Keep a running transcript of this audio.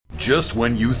just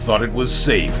when you thought it was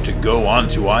safe to go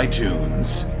onto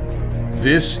iTunes.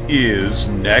 This is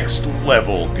Next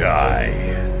Level Guy,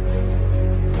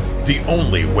 the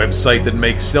only website that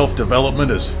makes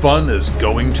self-development as fun as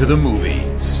going to the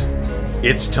movies.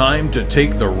 It's time to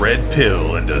take the red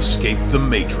pill and escape the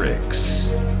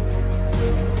Matrix.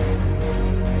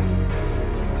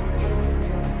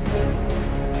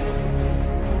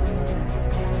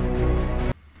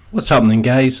 What's happening,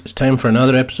 guys? It's time for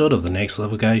another episode of the Next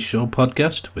Level Guys show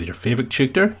podcast with your favourite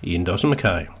tutor, Ian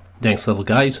Dawson-Mackay. Next Level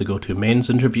Guys, the go-to men's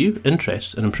interview,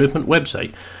 interest and improvement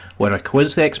website where I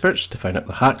quiz the experts to find out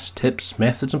the hacks, tips,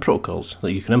 methods and protocols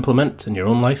that you can implement in your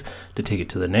own life to take it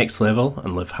to the next level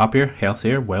and live happier,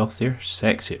 healthier, wealthier,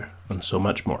 sexier and so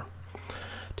much more.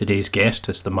 Today's guest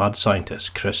is the mad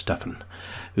scientist Chris Duffin,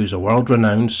 who's a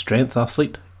world-renowned strength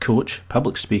athlete, coach,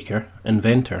 public speaker,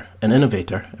 inventor and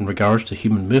innovator in regards to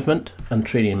human movement and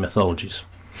training methodologies.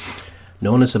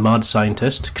 Known as the mad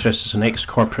scientist, Chris is an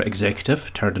ex-corporate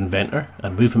executive turned inventor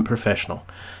and movement professional.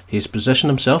 He has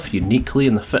positioned himself uniquely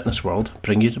in the fitness world,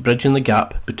 bridging the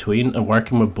gap between and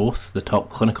working with both the top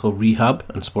clinical rehab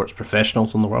and sports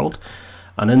professionals in the world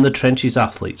and in the trenches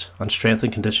athletes and strength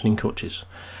and conditioning coaches.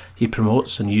 He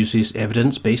promotes and uses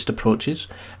evidence-based approaches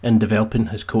in developing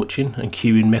his coaching and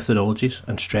cueing methodologies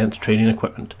and strength training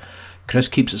equipment. Chris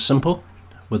keeps it simple,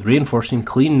 with reinforcing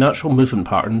clean, natural movement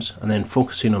patterns and then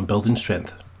focusing on building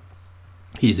strength.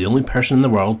 He is the only person in the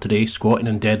world today squatting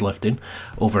and deadlifting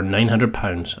over 900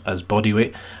 pounds as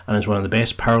bodyweight and is one of the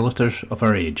best powerlifters of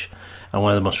our age and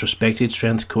one of the most respected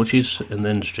strength coaches in the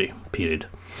industry, period.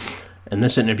 In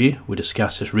this interview, we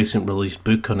discuss his recent released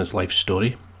book on his life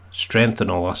story, strength in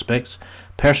all aspects,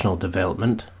 personal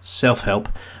development, self-help,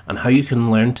 and how you can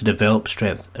learn to develop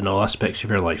strength in all aspects of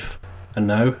your life. And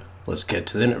now, let's get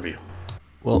to the interview.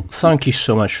 Well, thank you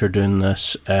so much for doing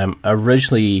this. I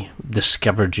originally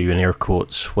discovered you in air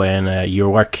quotes when you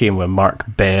were working with Mark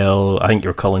Bell. I think you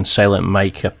were calling Silent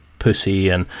Mike a pussy,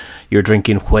 and you were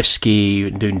drinking whiskey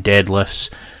and doing deadlifts.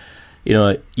 You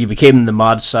know, you became the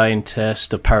mad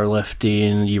scientist of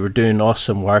powerlifting. You were doing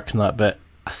awesome work and that, but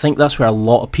I think that's where a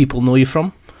lot of people know you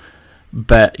from.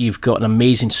 But you've got an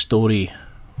amazing story,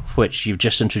 which you've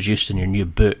just introduced in your new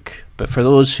book. But for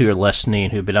those who are listening,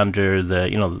 who've been under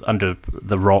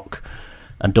the rock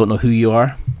and don't know who you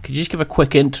are, could you just give a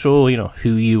quick intro,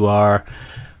 who you are,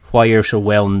 why you're so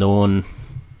well known,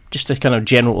 just a kind of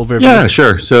general overview? Yeah,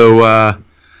 sure. So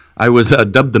I was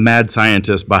dubbed the mad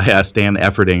scientist by Stan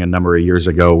Efferding a number of years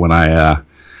ago when I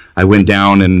went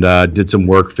down and did some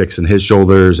work fixing his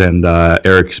shoulders, and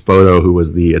Eric Spoto, who was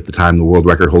at the time the world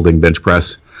record holding bench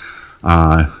press,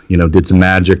 did some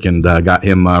magic and got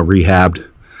him rehabbed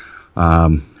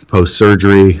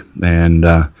post-surgery, and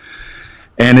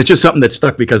it's just something that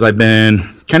stuck because I've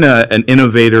been kind of an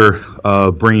innovator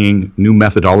of bringing new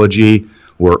methodology,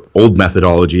 or old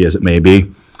methodology as it may be,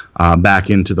 back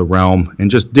into the realm, and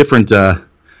just different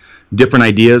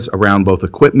ideas around both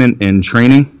equipment and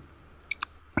training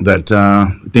that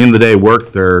at the end of the day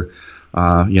work. They're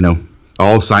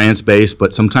all science-based,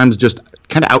 but sometimes just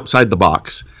kind of outside the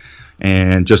box.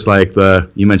 And just like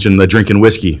you mentioned the drinking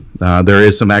whiskey, there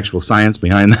is some actual science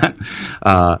behind that.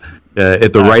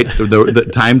 At the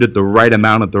timed at the right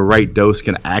amount, at the right dose,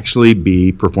 can actually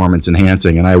be performance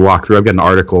enhancing. And I've got an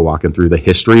article walking through the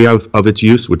history of its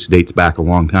use, which dates back a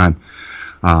long time,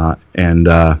 and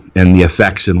the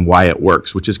effects and why it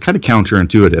works, which is kind of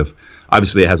counterintuitive.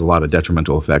 Obviously, it has a lot of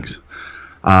detrimental effects,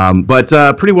 but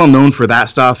pretty well known for that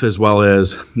stuff, as well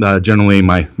as generally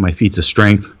my feats of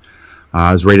strength.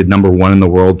 I was rated number 1 in the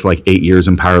world for like 8 years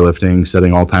in powerlifting,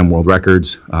 setting all-time world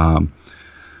records.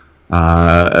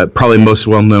 Probably most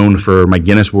well known for my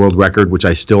Guinness World Record, which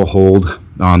I still hold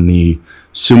on the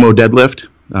sumo deadlift.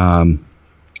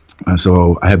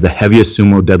 So I have the heaviest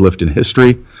sumo deadlift in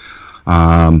history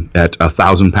at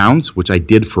 1,000 pounds, which I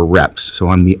did for reps. So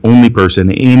I'm the only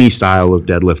person in any style of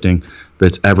deadlifting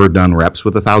that's ever done reps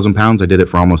with 1,000 pounds. I did it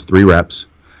for almost 3 reps.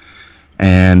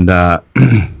 And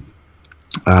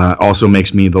also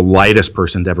makes me the lightest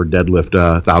person to ever deadlift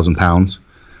 1,000 pounds.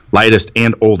 Lightest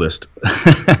and oldest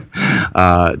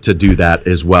to do that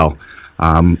as well.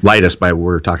 Lightest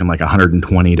we're talking like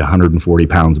 120 to 140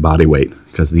 pounds body weight,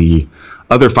 because the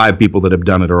other 5 people that have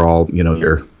done it are all,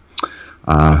 your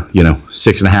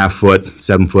 6.5 foot,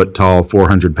 7 foot tall,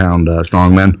 400 pound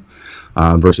strongmen,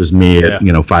 versus me at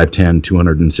 5'10",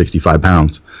 265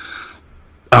 pounds.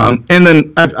 And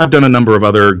then I've done a number of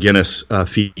other Guinness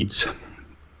feats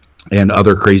and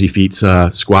other crazy feats.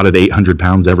 Squatted 800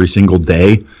 pounds every single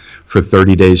day for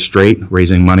 30 days straight,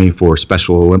 raising money for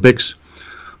Special Olympics,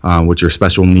 which are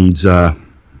special needs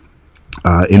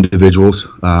individuals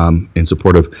in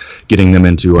support of getting them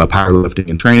into powerlifting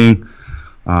and training.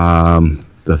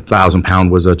 The 1,000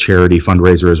 pound was a charity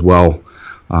fundraiser as well.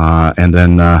 And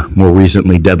then more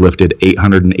recently deadlifted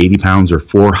 880 pounds or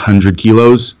 400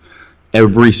 kilos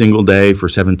every single day for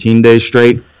 17 days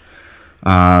straight,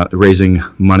 raising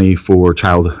money for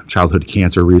childhood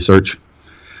cancer research.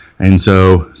 And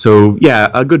so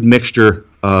yeah, a good mixture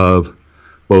of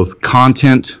both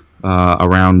content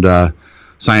around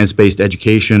science-based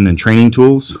education and training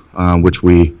tools, which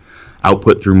we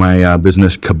output through my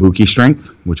business Kabuki Strength,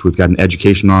 which we've got an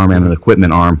education arm and an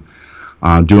equipment arm,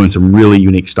 doing some really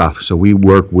unique stuff. So we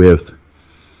work with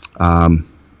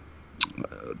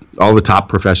all the top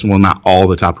professional, well, not all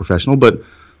the top professional, but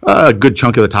a good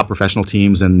chunk of the top professional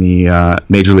teams in the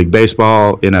Major League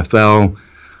Baseball, NFL,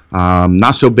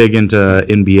 not so big into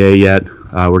NBA yet.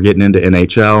 We're getting into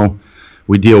NHL.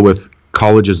 We deal with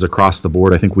colleges across the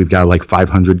board. I think we've got like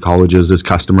 500 colleges as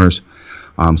customers.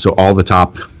 So all the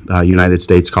top United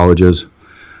States colleges.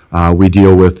 We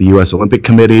deal with the U.S. Olympic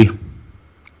Committee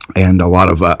and a lot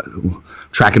of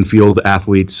track and field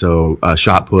athletes, so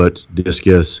shot put,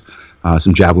 discus,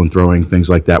 some javelin throwing, things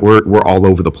like that. We're all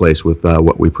over the place with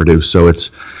what we produce. So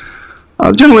it's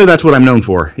generally that's what I'm known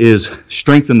for, is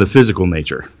strength in the physical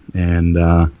nature. And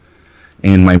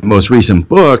my most recent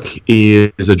book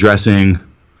is addressing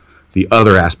the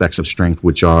other aspects of strength,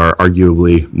 which are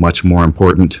arguably much more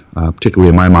important, particularly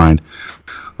in my mind,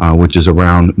 which is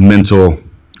around mental,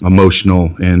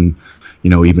 emotional, and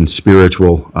even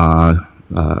spiritual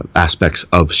aspects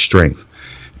of strength.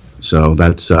 So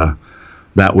it's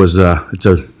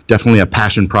definitely a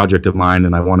passion project of mine,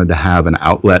 and I wanted to have an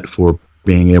outlet for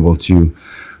being able to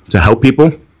help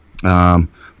people,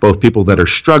 both people that are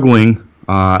struggling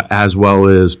as well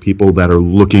as people that are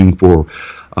looking for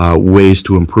ways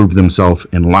to improve themselves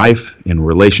in life, in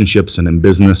relationships, and in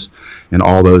business, and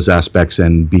all those aspects,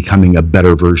 and becoming a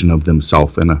better version of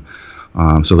themselves. And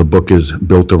so the book is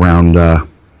built around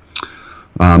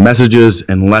messages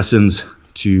and lessons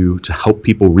to help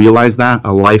people realize that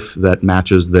a life that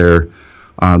matches their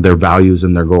values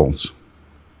and their goals.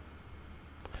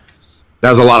 That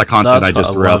was a lot of content I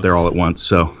just threw out there all at once.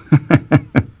 So,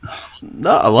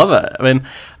 no, I love it. I mean,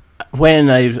 when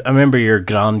I remember your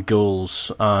grand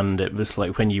goals, and it was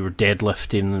like when you were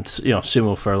deadlifting,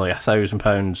 sumo for like 1,000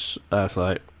 pounds. I was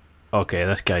like, okay,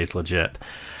 this guy's legit.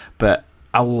 But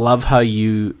I love how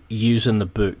you use in the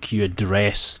book, you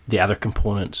address the other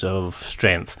components of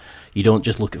strength. You don't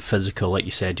just look at physical, like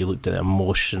you said. You looked at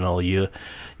emotional. You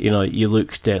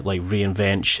looked at like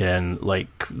reinvention,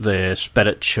 like the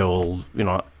spiritual.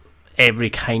 Every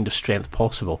kind of strength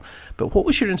possible. But what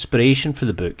was your inspiration for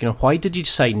the book? Why did you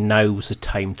decide now was the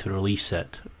time to release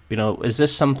it? Is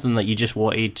this something that you just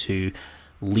wanted to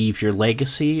leave your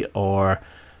legacy, or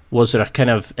was there a kind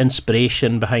of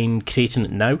inspiration behind creating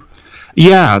it now?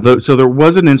 Yeah, so there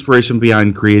was an inspiration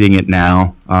behind creating it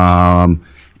now,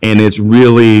 and it's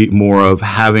really more of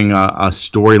having a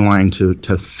storyline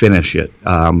to finish it.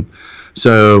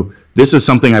 So this is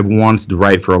something I've wanted to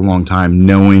write for a long time,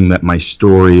 knowing that my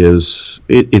story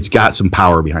it's got some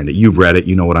power behind it. You've read it,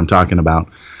 you know what I'm talking about.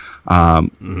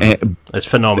 It's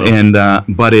phenomenal. And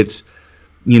but it's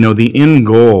the end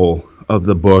goal of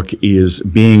the book is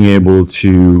being able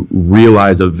to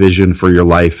realize a vision for your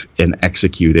life and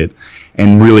execute it.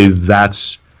 And really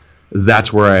that's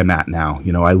where I'm at now.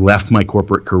 I left my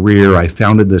corporate career. I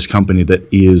founded this company that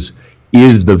is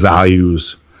the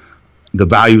values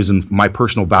and my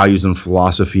personal values and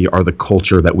philosophy are the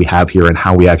culture that we have here and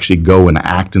how we actually go and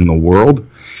act in the world.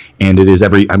 And it is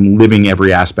I'm living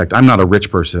every aspect. I'm not a rich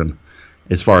person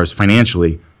as far as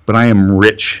financially, but I am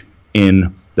rich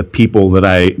in the people that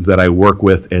I work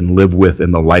with and live with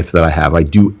in the life that I have. I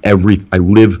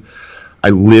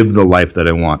live the life that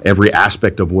I want. Every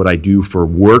aspect of what I do for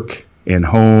work and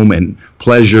home and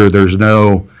pleasure, there's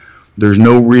no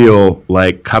real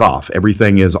cutoff.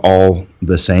 Everything is all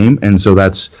the same. And so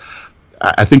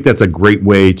I think that's a great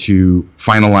way to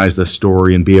finalize the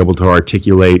story and be able to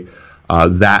articulate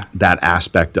that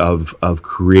aspect of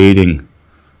creating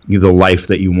the life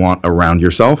that you want around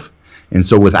yourself. And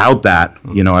so without that,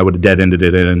 I would have dead-ended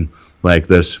it in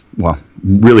this,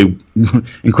 really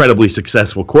incredibly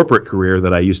successful corporate career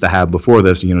that I used to have before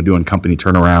this, doing company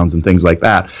turnarounds and things like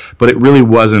that. But it really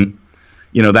wasn't,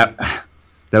 that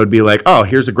would be like, oh,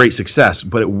 here's a great success,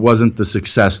 but it wasn't the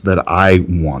success that I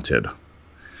wanted,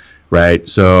 right?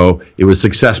 So it was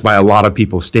success by a lot of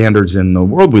people's standards in the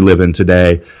world we live in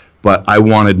today, but I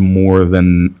wanted more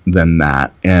than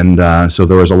that. And so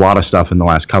there was a lot of stuff in the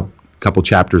last couple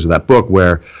chapters of that book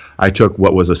where I took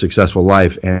what was a successful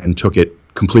life and took it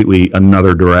completely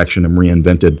another direction and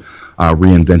reinvented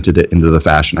reinvented it into the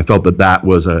fashion. I felt that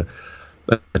was a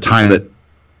time that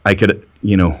I could,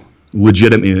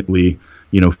 legitimately,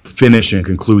 finish and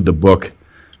conclude the book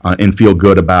and feel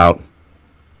good about,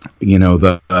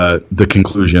 the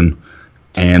conclusion,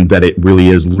 and that it really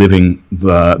is living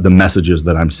the messages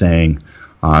that I'm saying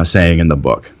in the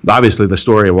book. Obviously, the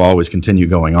story will always continue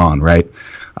going on, right?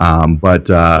 But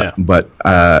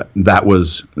that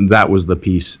was the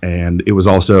piece, and it was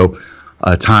also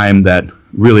a time that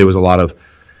really was a lot of,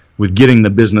 with getting the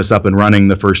business up and running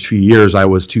the first few years, I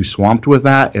was too swamped with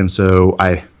that, and so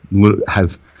I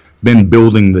have been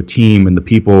building the team and the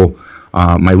people,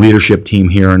 my leadership team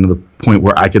here, and to the point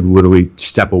where I could literally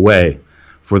step away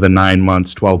for the 9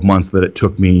 months, 12 months that it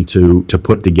took me to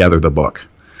put together the book.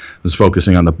 I was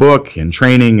focusing on the book and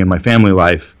training and my family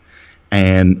life,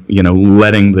 and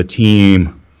letting the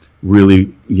team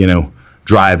really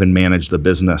drive and manage the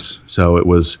business. So it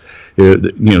was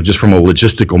just from a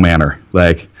logistical manner,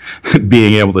 like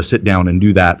being able to sit down and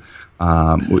do that.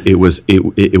 I was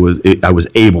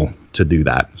able to do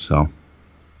that. So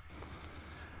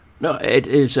no, it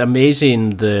is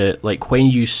amazing when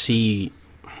you see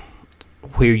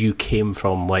where you came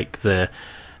from, like the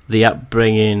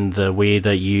upbringing, the way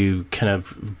that you kind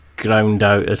of ground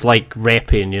out. It's like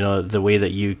repping, the way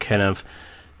that you kind of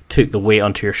took the weight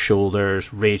onto your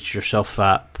shoulders, raised yourself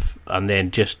up, and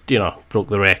then just broke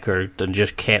the record and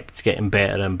just kept getting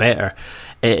better and better.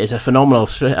 It is a phenomenal,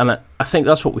 and I think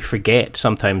that's what we forget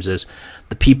sometimes, is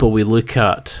the people we look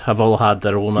at have all had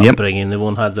their own upbringing, they've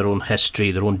all had their own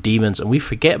history, their own demons, and we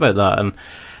forget about that. And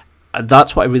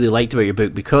that's what I really liked about your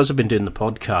book. Because I've been doing the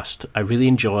podcast, I really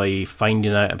enjoy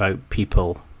finding out about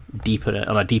people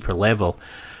on a deeper level.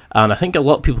 And I think a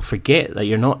lot of people forget that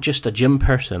you're not just a gym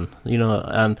person,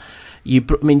 and you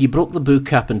broke the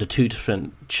book up into 2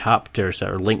 different chapters that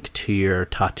are linked to your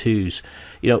tattoos.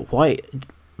 Why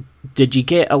did you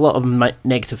get a lot of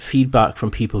negative feedback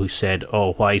from people who said,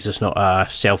 "Oh, why is this not a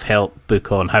self-help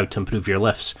book on how to improve your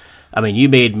lifts?" I mean, you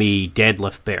made me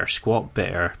deadlift better, squat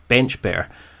better, bench better,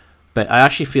 but I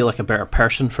actually feel like a better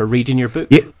person for reading your book.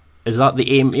 Yeah. Is that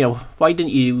the aim? Why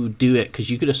didn't you do it? Because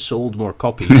you could have sold more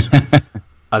copies.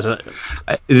 I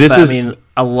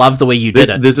love the way you did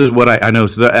it. This is what I know.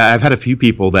 So I've had a few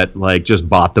people that just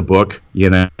bought the book,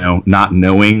 not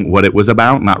knowing what it was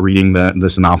about, not reading the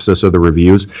synopsis or the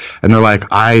reviews, and they're like,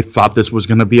 "I thought this was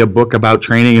going to be a book about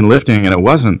training and lifting, and it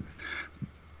wasn't."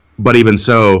 But even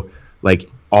so,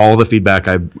 all the feedback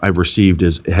I've received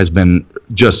has been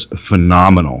just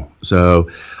phenomenal. So.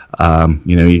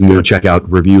 You can go check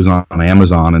out reviews on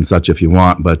Amazon and such if you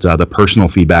want, but the personal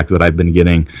feedback that I've been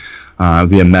getting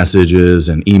via messages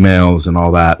and emails and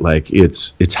all that,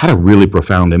 it's had a really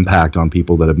profound impact on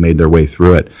people that have made their way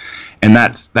through it, and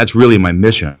that's really my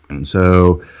mission.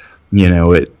 So,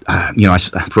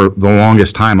 for the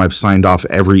longest time I've signed off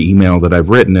every email that I've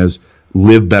written as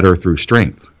 "live better through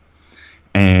strength,"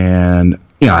 and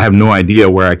I have no idea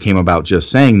where I came about just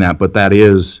saying that, but that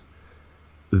is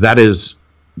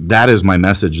my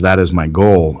message. That is my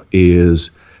goal,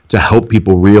 is to help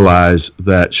people realize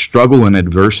that struggle and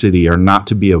adversity are not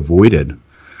to be avoided.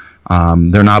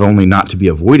 They're not only not to be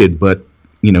avoided, but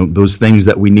those things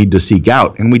that we need to seek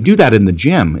out. And we do that in the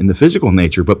gym, in the physical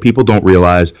nature, but people don't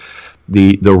realize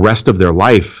the rest of their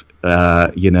life,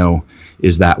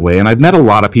 is that way. And I've met a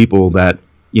lot of people that,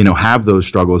 have those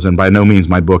struggles. And by no means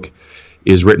my book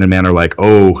is written in a manner like,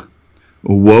 "Oh,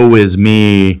 woe is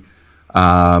me,"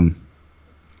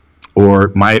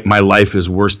 or my life is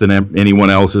worse than anyone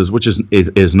else's, which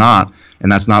is not,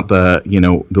 and that's not the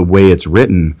way it's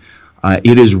written.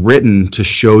 It is written to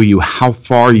show you how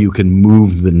far you can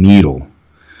move the needle.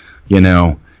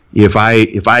 If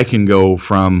I can go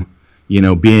from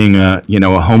being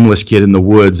a homeless kid in the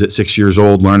woods at 6 years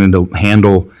old, learning to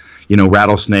handle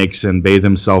rattlesnakes and bathe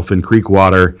himself in creek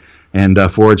water and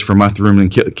forage for mushroom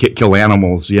and kill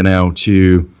animals,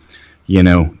 to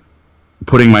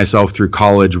putting myself through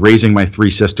college, raising my 3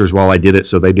 sisters while I did it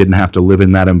so they didn't have to live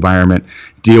in that environment,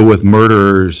 deal with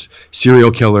murderers,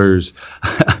 serial killers,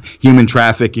 human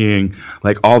trafficking,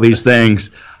 all these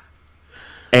things,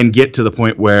 and get to the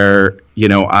point where,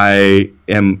 I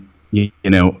am,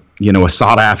 a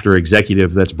sought-after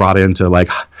executive that's brought in to,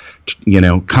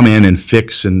 come in and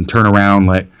fix and turn around,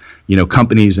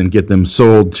 companies and get them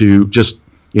sold to just,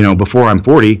 before I'm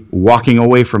 40, walking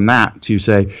away from that to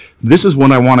say, this is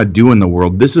what I want to do in the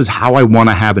world. This is how I want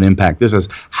to have an impact. This is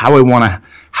how I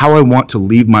want to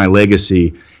leave my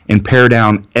legacy, and pare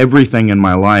down everything in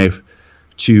my life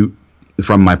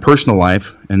from my personal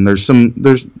life. And there's some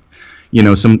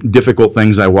difficult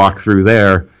things I walk through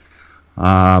there.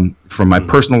 from my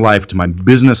personal life to my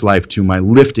business life to my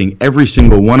lifting, every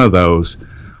single one of those,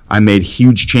 I made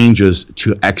huge changes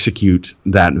to execute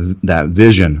that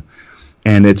vision.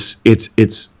 And it's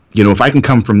if I can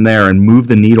come from there and move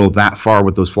the needle that far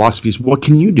with those philosophies, what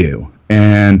can you do?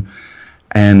 And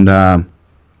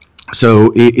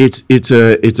so it's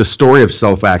a story of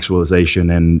self-actualization,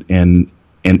 and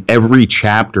every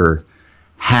chapter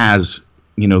has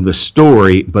the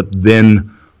story, but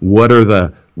then what are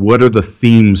the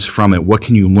themes from it? What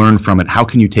can you learn from it? How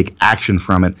can you take action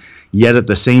from it? Yet at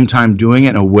the same time doing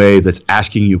it in a way that's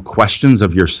asking you questions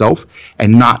of yourself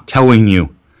and not telling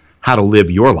you how to live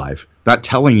your life, not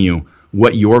telling you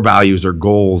what your values or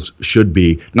goals should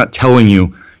be, not telling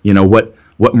you,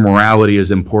 what morality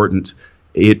is important,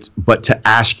 but to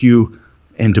ask you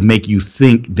and to make you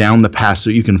think down the path so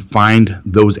you can find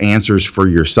those answers for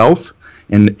yourself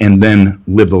and then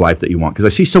live the life that you want. Because I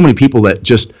see so many people that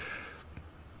just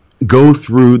go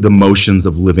through the motions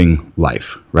of living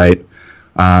life, right?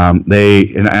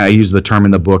 And I use the term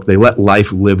in the book, they let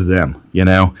life live them,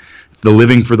 It's the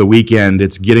living for the weekend.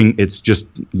 It's just,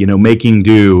 making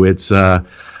do. It's, or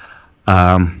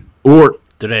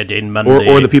dreading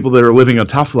Monday. Or the people that are living a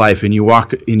tough life, and you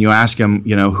walk and you ask them,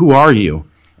 who are you?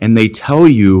 And they tell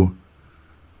you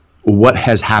what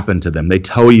has happened to them. They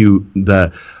tell you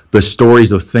the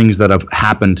stories of things that have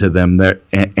happened to them there.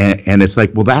 And it's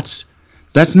like, well, that's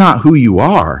not who you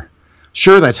are.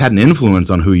 Sure, that's had an influence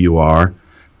on who you are,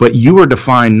 but you are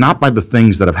defined not by the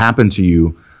things that have happened to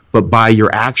you, but by your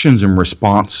actions and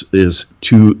responses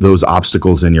to those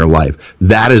obstacles in your life.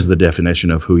 That is the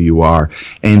definition of who you are.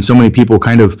 And so many people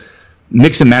kind of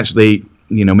mix and match. Maybe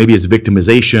it's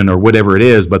victimization or whatever it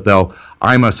is, but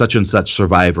I'm a such and such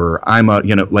survivor. I'm a,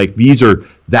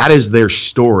 that is their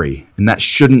story, and that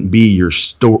shouldn't be your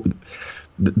story.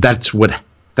 That's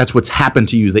what's happened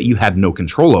to you that you had no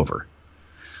control over.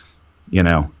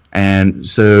 And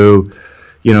so,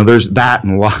 there's that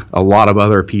and a lot of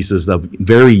other pieces of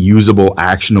very usable,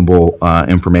 actionable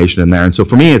information in there. And so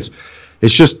for me, it's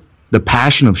just the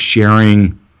passion of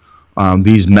sharing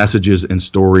these messages and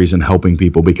stories and helping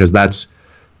people, because that's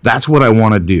what I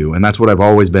want to do, and that's what I've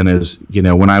always been. Is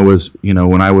when I was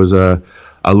a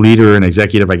leader and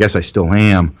executive, I guess I still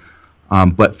am.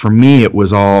 But for me, it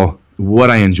was all what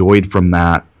I enjoyed from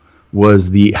that was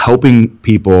the helping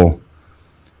people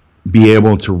be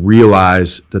able to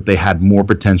realize that they had more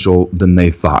potential than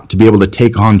they thought, to be able to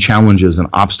take on challenges and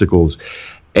obstacles.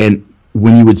 And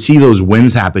when you would see those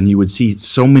wins happen, you would see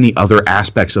so many other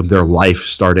aspects of their life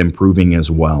start improving as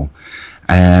well.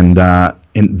 And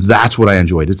that's what I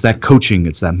enjoyed. It's that coaching,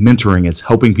 it's that mentoring, it's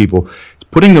helping people, it's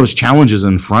putting those challenges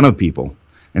in front of people.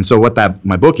 And so what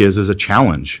my book is a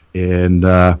challenge. And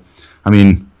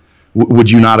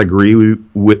would you not agree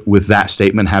with that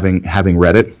statement, having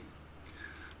read it?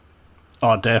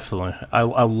 Oh, definitely. I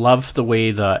love the way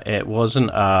that it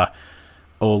wasn't oh,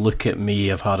 look at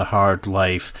me, I've had a hard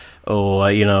life. Oh,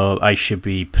 I should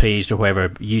be praised or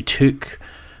whatever. You took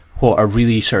what are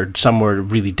really somewhere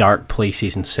really dark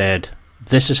places and said,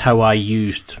 this is how I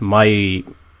used my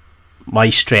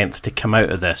strength to come out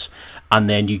of this. And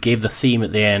then you gave the theme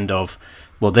at the end of,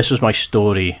 well, this was my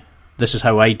story. This is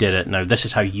how I did it. Now, this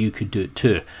is how you could do it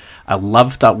too. I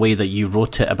loved that way that you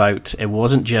wrote it about. It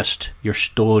wasn't just your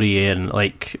story, and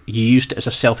you used it as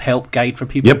a self-help guide for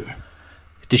people. Yep.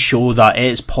 To show that it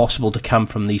is possible to come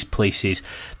from these places.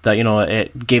 That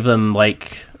it gave them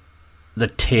the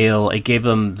tale. It gave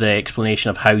them the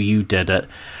explanation of how you did it,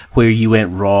 where you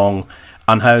went wrong,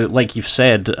 and how, like you've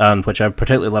said, and which I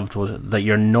particularly loved, was that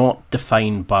you're not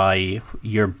defined by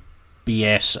your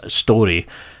BS story.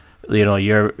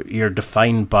 You're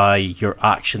defined by your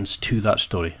actions to that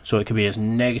story. So it can be as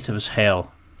negative as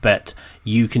hell, but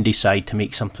you can decide to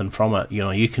make something from it.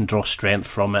 You can draw strength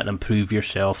from it and improve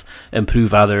yourself,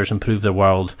 improve others, improve the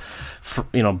world,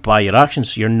 by your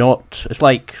actions. You're not, it's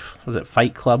like, was it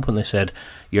Fight Club when they said,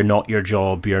 you're not your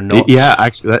job, you're not... Yeah,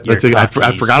 actually, I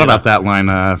forgot about that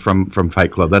line from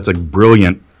Fight Club. That's a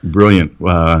brilliant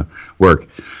work.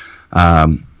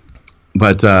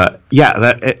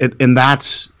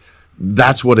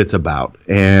 That's what it's about.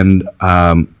 And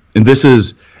this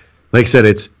is, like I said,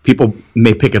 it's, people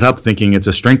may pick it up thinking it's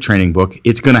a strength training book.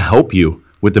 It's going to help you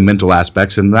with the mental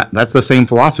aspects, and that's the same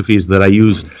philosophies that I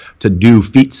use to do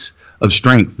feats of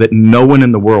strength that no one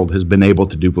in the world has been able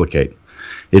to duplicate.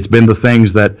 It's been the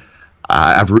things that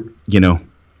I've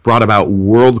brought about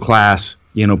world-class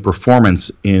performance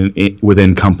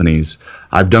within companies.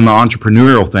 I've done the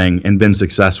entrepreneurial thing and been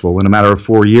successful. In a matter of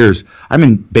 4 years, I'm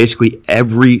in basically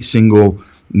every single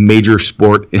major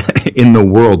sport in the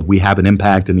world. We have an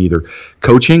impact in either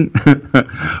coaching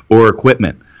or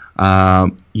equipment.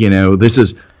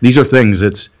 These are things.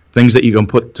 It's things that you can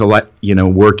put to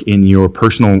work in your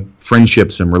personal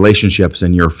friendships and relationships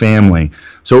and your family.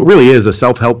 So it really is a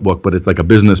self-help book, but it's like a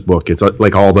business book. It's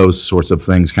like all those sorts of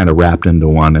things kind of wrapped into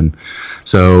one. And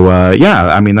so,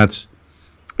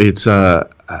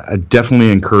 I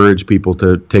definitely encourage people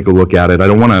to take a look at it. I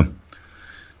don't want to,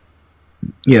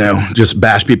 just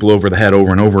bash people over the head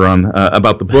over and over on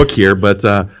about the book here, but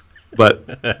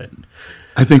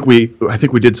I think we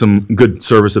did some good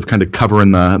service of kind of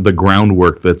covering the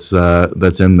groundwork that's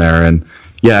in there. And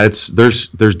yeah, there's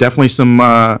definitely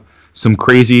some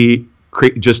crazy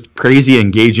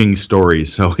engaging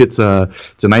stories. So it's a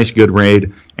nice, good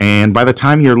read. And by the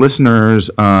time your listeners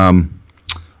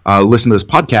listen to this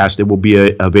podcast, it will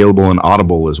be available in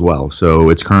Audible as well. So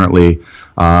it's currently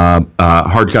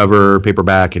hardcover,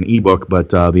 paperback, and ebook, but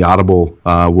the Audible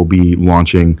will be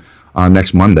launching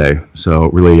next Monday. So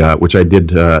really, which I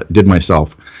did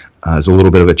myself, as a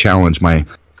little bit of a challenge. My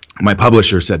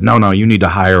publisher said, no, you need to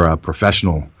hire a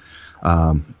professional,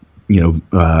 was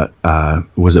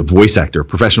it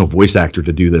professional voice actor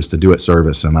to do this, to do it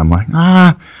service. And I'm like,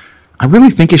 I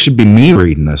really think it should be me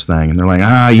reading this thing. And they're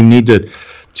like, you need to.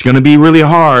 It's going to be really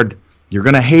hard. You're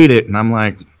going to hate it. And I'm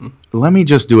like, let me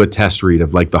just do a test read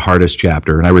of like the hardest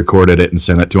chapter. And I recorded it and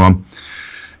sent it to them.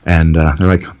 And they're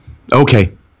like,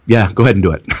 okay, yeah, go ahead and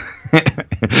do it.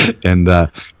 And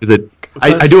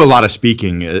I do a lot of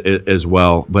speaking as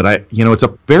well, but it's a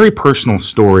very personal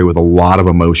story with a lot of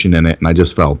emotion in it. And I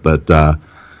just felt that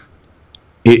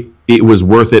it was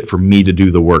worth it for me to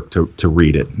do the work to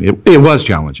read it. It was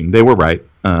challenging. They were right.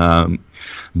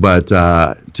 But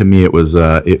to me, it was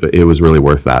really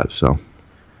worth that. So,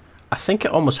 I think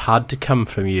it almost had to come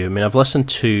from you. I mean, I've listened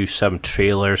to some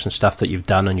trailers and stuff that you've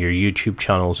done on your YouTube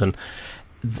channels, and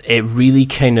it really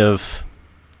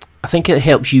I think it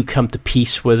helps you come to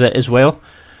peace with it as well.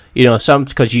 Some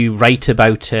because you write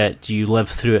about it, you live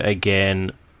through it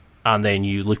again, and then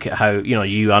you look at how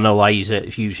you analyze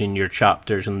it using your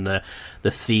chapters and the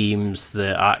themes,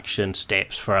 the action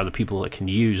steps for other people that can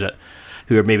use it,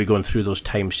 who are maybe going through those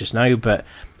times just now. But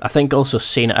I think also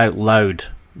saying it out loud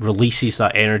releases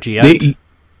that energy out.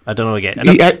 I don't know again.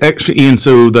 Actually, Ian,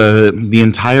 so the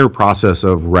entire process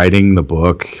of writing the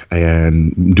book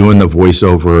and doing the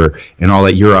voiceover and all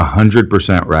that, you're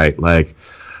 100% right. Like,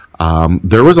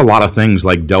 there was a lot of things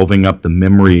like delving up the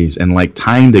memories and like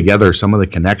tying together some of the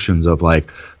connections of like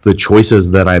the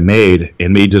choices that I made,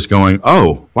 and me just going,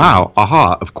 oh, wow,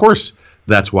 aha, of course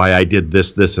that's why I did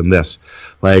this, and this.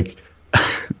 Like,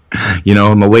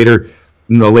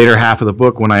 in the later half of the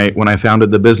book, when I founded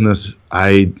the business,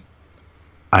 I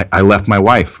left my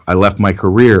wife, I left my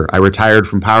career, I retired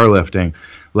from powerlifting.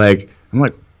 Like, I'm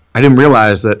like, I didn't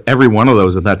realize that every one of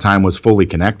those at that time was fully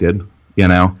connected.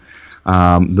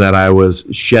 That I was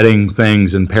shedding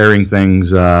things and pairing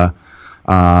things in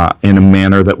a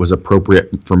manner that was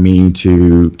appropriate for me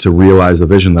to realize the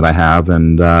vision that I have.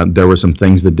 And there were some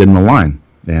things that didn't align.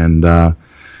 And now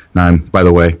I'm, by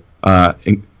the way,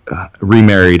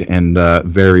 remarried and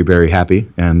very, very happy.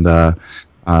 And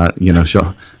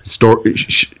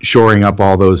shoring up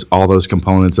all those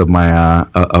components of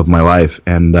my life.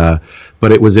 And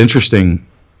but it was interesting.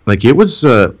 Like, it was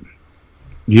a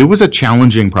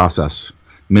challenging process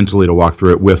mentally to walk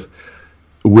through it with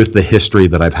the history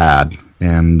that I've had.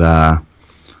 And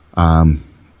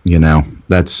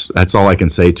that's all I can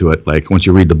say to it. Like, once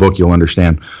you read the book, you'll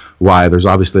understand why. There's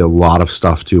obviously a lot of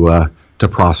stuff to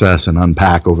process and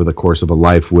unpack over the course of a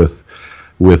life with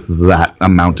that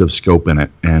amount of scope in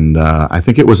it. And I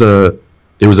think it was a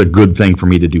good thing for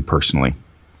me to do personally,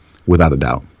 without a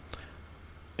doubt.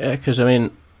 Yeah, because I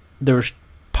mean, there was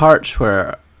parts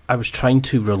where I was trying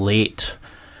to relate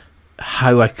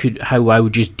how I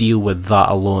would just deal with that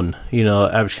alone.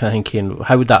 I was kind of thinking,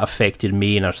 how would that affected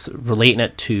me? And I was relating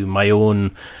it to my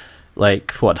own,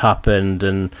 like, what happened,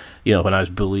 and when I was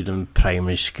bullied in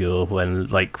primary school, when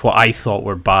like what I thought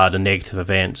were bad and negative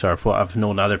events, or what I've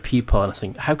known other people, and I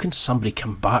think, how can somebody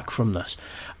come back from this?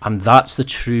 And that's the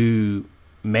true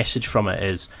message from it,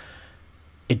 is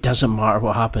it doesn't matter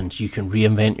what happens, you can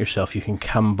reinvent yourself, you can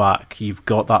come back, you've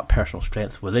got that personal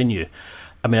strength within you.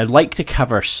 I mean, I'd like to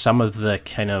cover some of the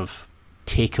kind of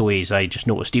takeaways I just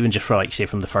noticed, even just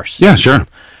from the first season. Yeah, sure.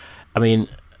 I mean,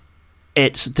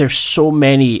 there's so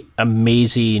many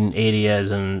amazing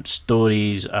areas and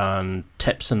stories and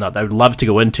tips and that I would love to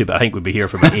go into, but I think we'd be here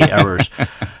for about 8 hours.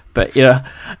 But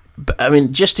I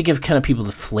mean, just to give kind of people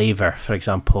the flavour, for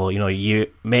example, you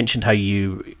mentioned how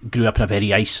you grew up in a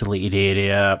very isolated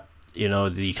area,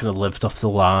 that you kind of lived off the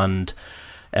land.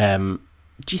 Do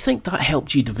you think that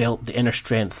helped you develop the inner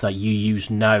strength that you use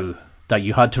now that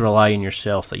you had to rely on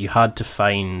yourself, that you had to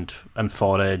find and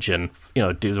forage and, you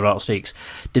know, do the rattlesnakes,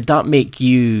 did that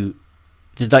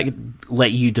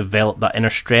let you develop that inner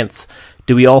strength?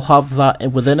 Do we all have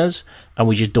that within us, and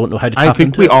we just don't know how to tap into it? I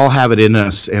think we all have it in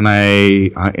us, and I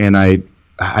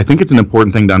think it's an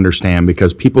important thing to understand,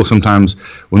 because people sometimes,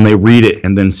 when they read it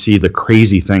and then see the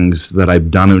crazy things that I've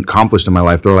done and accomplished in my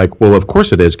life, they're like, well, of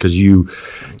course it is, because you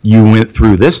went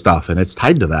through this stuff and it's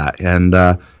tied to that. And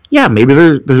yeah, maybe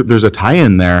there's a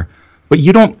tie-in there, but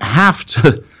you don't have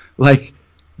to, like,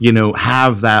 you know,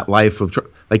 have that life of,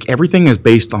 like, everything is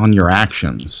based on your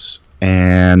actions.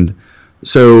 And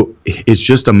so it's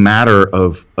just a matter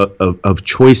of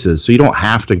choices. So you don't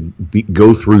have to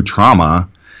go through trauma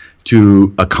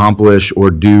to accomplish or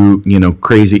do, you know,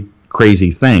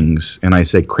 crazy things. And I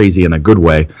say crazy in a good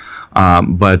way.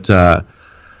 But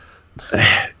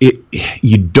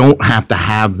you don't have to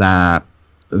have that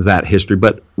history.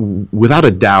 But without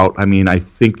a doubt, I mean, I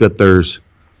think that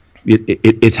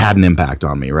it's had an impact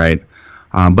on me, right?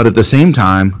 But at the same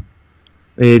time,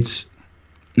 it's,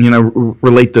 you know,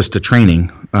 relate this to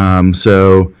training.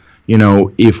 So, you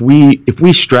know, if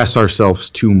we stress ourselves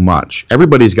too much,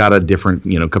 everybody's got a different,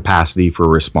 you know, capacity for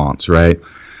response, right?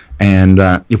 And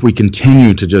if we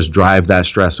continue to just drive that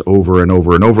stress over and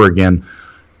over and over again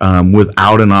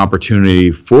without an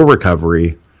opportunity for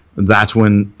recovery, that's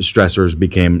when stressors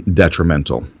became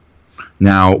detrimental.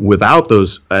 Now, without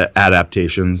those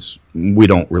adaptations, we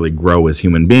don't really grow as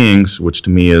human beings, which to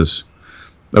me is,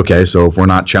 okay, so if we're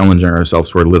not challenging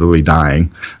ourselves, we're literally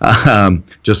dying.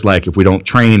 Just like if we don't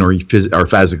train or are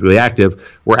physically active,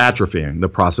 we're atrophying, the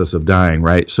process of dying,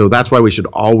 right? So that's why we should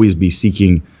always be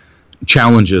seeking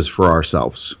challenges for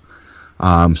ourselves.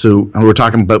 So we're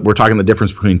talking the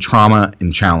difference between trauma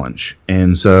and challenge.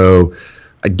 And so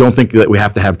I don't think that we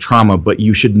have to have trauma, but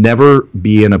you should never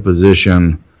be in a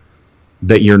position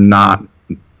that you're not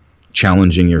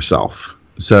challenging yourself.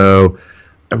 So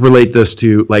I relate this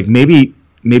to, like, maybe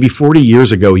 40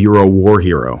 years ago you were a war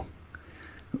hero,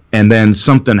 and then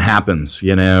something happens,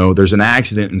 you know, there's an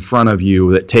accident in front of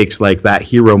you that takes, like, that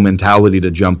hero mentality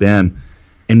to jump in,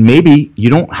 and maybe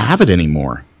you don't have it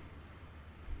anymore,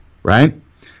 right?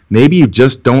 Maybe you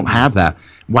just don't have that.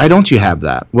 Why don't you have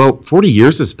that? Well, 40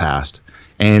 years has passed,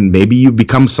 and maybe you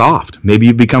become soft. Maybe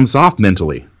you become soft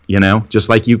mentally, you know, just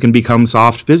like you can become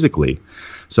soft physically.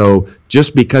 So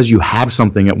just because you have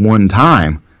something at one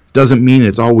time doesn't mean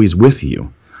it's always with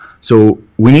you. So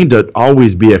we need to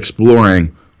always be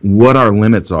exploring what our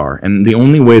limits are. And the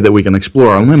only way that we can explore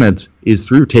our limits is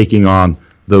through taking on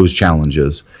those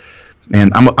challenges.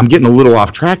 And I'm getting a little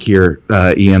off track here,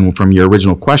 Ian, from your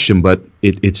original question, but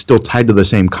it's still tied to the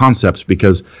same concepts,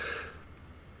 because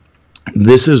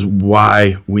this is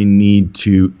why we need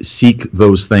to seek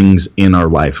those things in our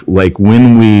life. Like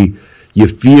when you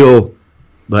feel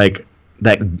like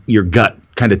that your gut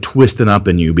kind of twisting up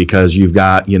in you because you've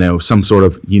got, you know, some sort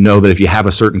of, you know, that if you have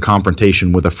a certain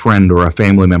confrontation with a friend or a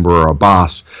family member or a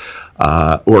boss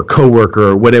or a coworker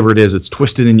or whatever it is, it's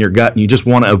twisted in your gut and you just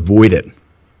want to avoid it.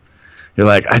 You're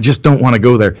like, I just don't want to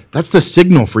go there. That's the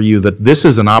signal for you that this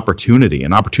is an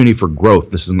opportunity for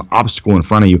growth. This is an obstacle in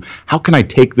front of you. How can I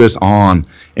take this on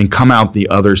and come out the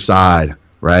other side,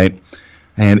 right?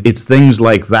 And it's things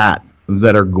like that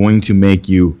that are going to make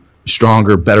you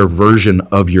stronger, better version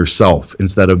of yourself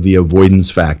instead of the avoidance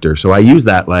factor. So I use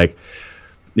that like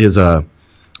is a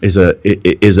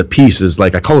piece, is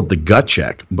like, I call it the gut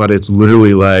check, but it's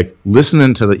literally like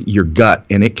listening to your gut,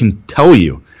 and it can tell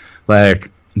you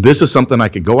like, this is something I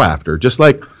could go after. Just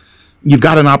like you've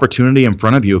got an opportunity in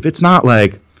front of you. If it's not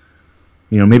like,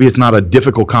 you know, maybe it's not a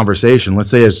difficult conversation. Let's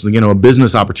say it's, you know, a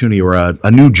business opportunity or a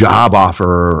new job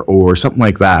offer or something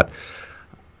like that.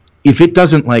 If it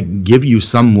doesn't like give you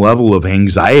some level of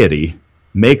anxiety,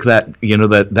 make that, you know,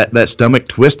 that stomach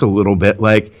twist a little bit.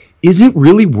 Like, is it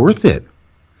really worth it?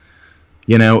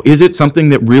 You know, is it something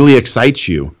that really excites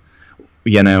you?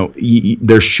 You know,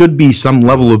 there should be some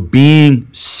level of being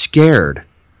scared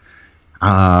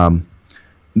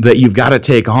that you've got to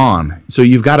take on. So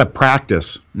you've got to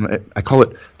practice. I call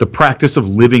it the practice of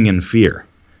living in fear.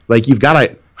 Like, you've got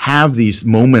to have these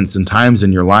moments and times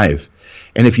in your life.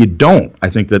 And if you don't, I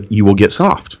think that you will get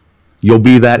soft. You'll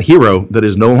be that hero that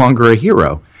is no longer a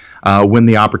hero when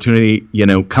the opportunity, you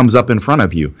know, comes up in front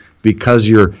of you, because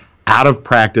you're out of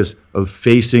practice of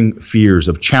facing fears,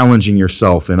 of challenging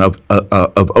yourself, and of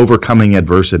overcoming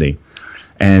adversity.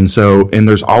 And so, and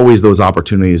there's always those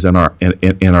opportunities in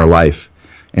our life,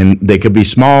 and they could be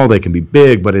small, they can be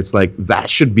big, but it's like that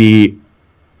should be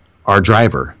our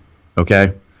driver.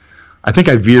 Okay, I think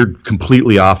I veered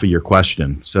completely off of your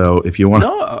question. So if you want,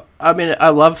 no, I mean, I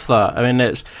love that. I mean,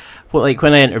 it's Well, like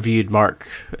when I interviewed Mark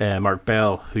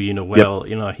Bell, who you know well,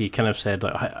 he kind of said,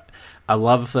 like, I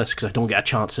love this because I don't get a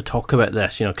chance to talk about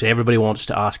this, because everybody wants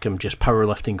to ask him just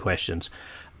powerlifting questions.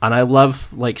 And I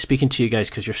love, like, speaking to you guys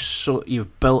because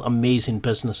you've built amazing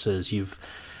businesses. You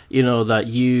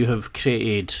have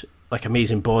created, like,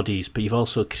 amazing bodies, but you've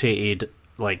also created,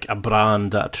 like, a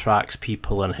brand that attracts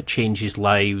people and changes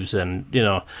lives, and,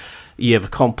 you have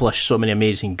accomplished so many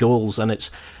amazing goals, and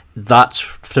that's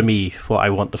for me what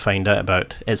I want to find out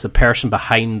about. It's the person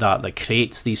behind that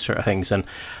creates these sort of things, and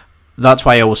that's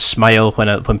why I always smile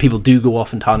when people do go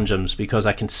off in tangents, because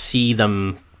I can see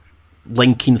them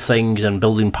linking things and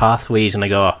building pathways, and I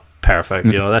go, oh, perfect,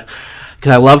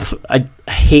 because I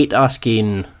hate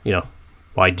asking,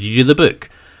 why did you do the book?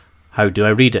 How do I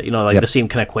read it? The same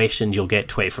kind of questions you'll get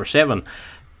 24/7.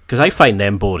 Because I find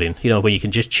them boring, when you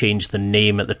can just change the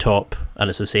name at the top and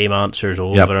it's the same answers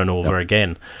over and over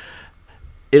again.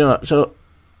 So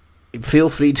feel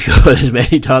free to go on as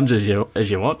many tangents as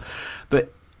you want.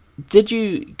 But did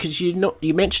you, because you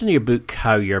mentioned in your book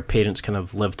how your parents kind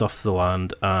of lived off the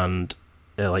land, and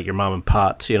like your mum and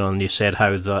Pat, and you said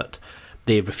how that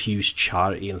they refused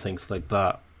charity and things like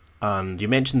that. And you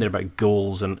mentioned there about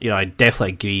goals, and I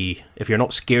definitely agree. If you're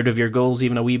not scared of your goals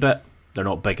even a wee bit, they're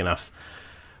not big enough.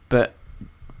 But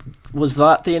was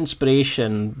that the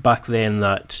inspiration back then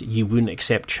that you wouldn't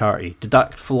accept charity? Did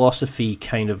that philosophy do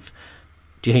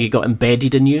you think it got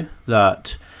embedded in you,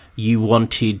 that you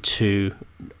wanted to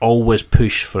always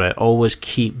push for it, always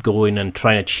keep going and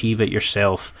try and achieve it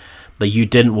yourself, that you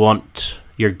didn't want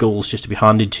your goals just to be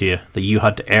handed to you, that you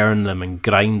had to earn them and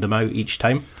grind them out each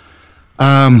time?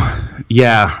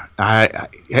 Yeah, I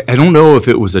don't know if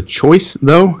it was a choice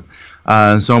though,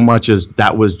 so much as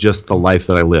that was just the life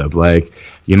that I lived. Like,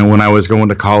 when I was going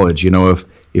to college,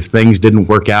 if things didn't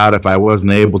work out, if I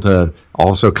wasn't able to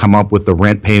also come up with the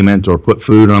rent payment or put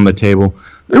food on the table,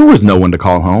 there was no one to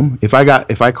call home. If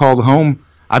I called home,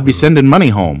 I'd be sending money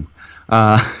home.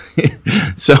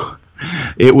 So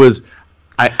it was.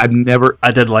 I've never. I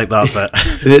did like that bit.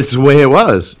 It's the way it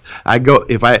was.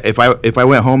 If I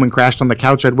went home and crashed on the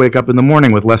couch, I'd wake up in the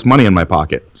morning with less money in my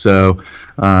pocket. So,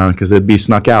 because it'd be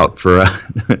snuck out for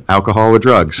alcohol or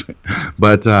drugs,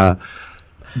 but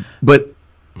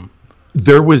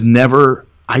there was never.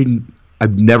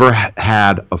 I've never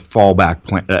had a fallback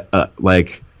plan.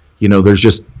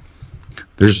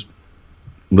 There's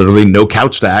literally no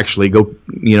couch to actually go,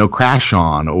 crash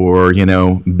on, or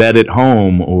bed at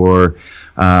home, or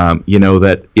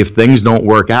that if things don't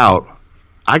work out,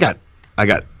 I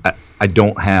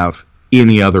don't have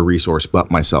any other resource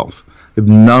but myself. I have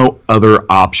no other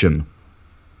option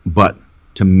but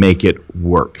to make it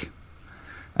work.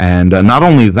 And not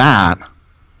only that,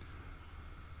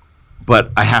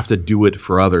 but I have to do it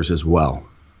for others as well.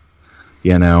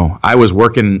 I was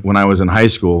working when I was in high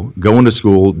school, going to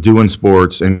school, doing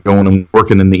sports, and going and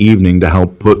working in the evening to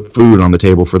help put food on the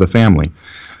table for the family.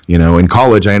 In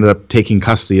college, I ended up taking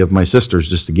custody of my sisters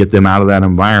just to get them out of that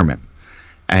environment.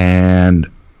 And,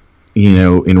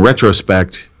 in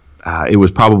retrospect, it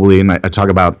was probably, and I talk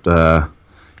about, the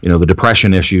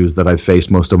depression issues that I've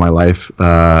faced most of my life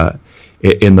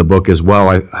in the book as well.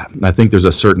 I think there's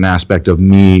a certain aspect of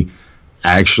me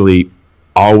actually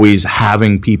always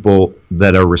having people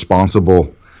that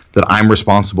I'm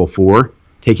responsible for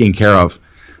taking care of,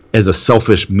 as a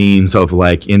selfish means of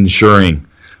ensuring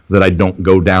that I don't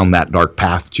go down that dark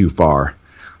path too far.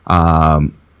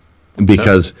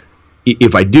 Because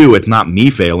if I do, it's not me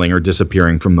failing or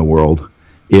disappearing from the world.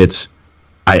 It's,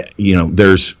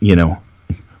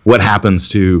 what happens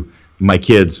to my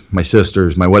kids, my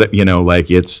sisters,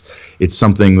 it's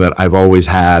something that I've always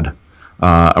had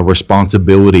a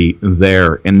responsibility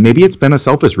there. And maybe it's been a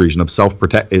selfish reason of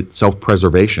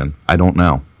self-preservation. I don't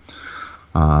know.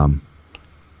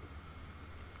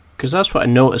 Because that's what I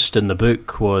noticed in the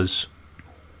book, was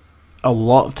a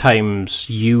lot of times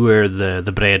you were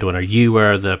the breadwinner, you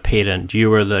were the parent,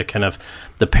 you were the kind of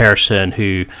the person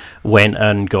who went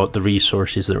and got the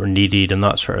resources that were needed and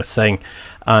that sort of thing.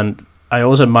 And I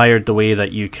always admired the way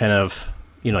that you kind of,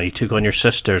 you took on your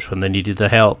sisters when they needed the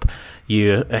help.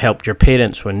 You helped your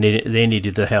parents when they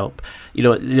needed the help.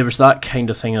 There was that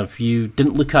kind of thing of, you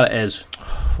didn't look at it as,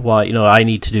 well, I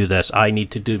need to do this, I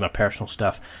need to do my personal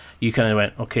stuff. You kind of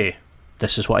went, okay,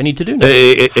 this is what I need to do now.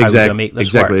 How do I make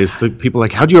this work? It's the people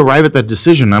how'd you arrive at that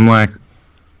decision? I'm like,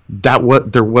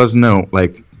 there was no,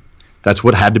 that's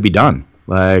what had to be done.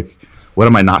 What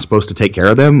am I not supposed to take care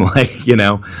of them?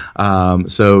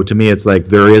 So to me, it's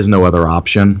there is no other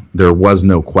option. There was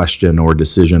no question or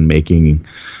decision making,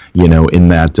 in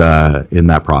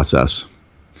that process.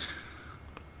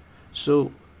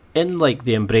 So in like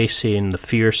the embracing the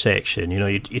fear section,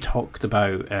 you talked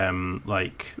about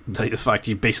like the fact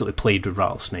you basically played with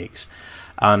rattlesnakes,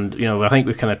 and I think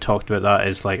we kind of talked about that.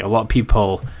 Is like a lot of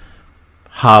people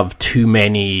have too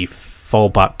many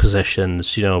fallback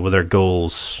positions, with their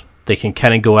goals. They can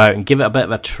kind of go out and give it a bit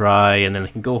of a try, and then they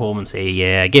can go home and say,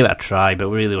 yeah, I gave it a try, but it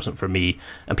really wasn't for me,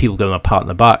 and people give them a pat on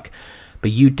the back.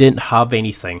 But you didn't have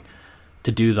anything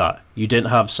to do that. You didn't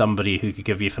have somebody who could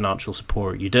give you financial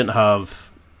support. You didn't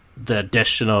have the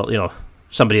additional,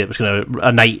 somebody that was going to,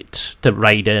 a night to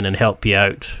ride in and help you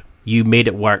out. You made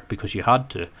it work because you had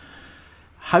to.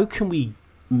 How can we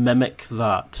mimic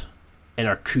that in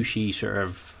our cushy sort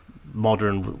of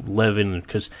modern living?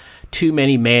 Because too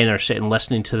many men are sitting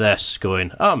listening to this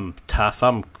going, I'm tough,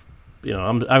 I'm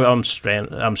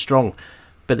strong,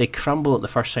 but they crumble at the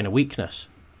first sign of weakness.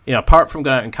 Apart from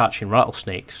going out and catching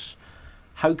rattlesnakes,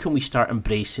 how can we start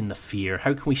embracing the fear?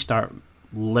 How can we start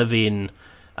living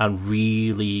and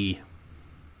really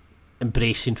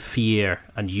embracing fear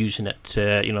and using it to,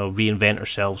 reinvent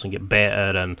ourselves and get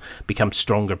better and become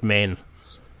stronger men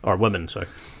or women? Sorry.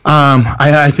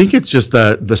 I think it's just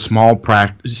the small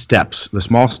steps, the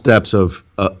small steps of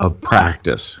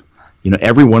practice.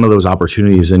 Every one of those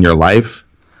opportunities in your life,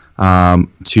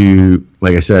 to,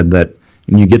 like I said, that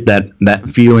when you get that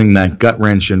feeling, that gut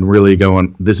wrench, and really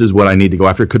going, this is what I need to go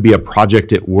after. It could be a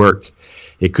project at work.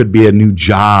 It could be a new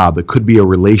job. It could be a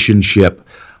relationship.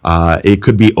 It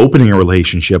could be opening a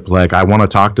relationship. Like, I want to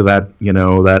talk to that,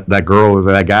 that girl or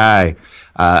that guy.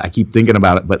 I keep thinking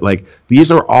about it, but like, these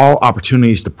are all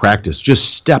opportunities to practice.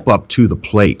 Just step up to the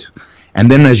plate, and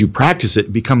then as you practice it,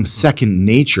 it becomes second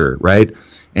nature, right?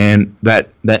 And that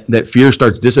fear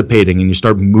starts dissipating, and you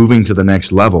start moving to the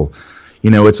next level.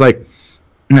 It's like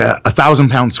a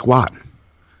 1,000-pound squat.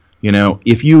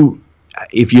 If you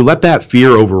let that fear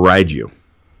override you,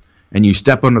 and you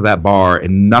step under that bar,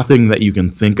 and nothing that you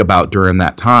can think about during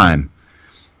that time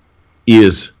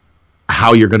is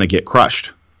how you're going to get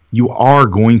crushed. You are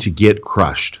going to get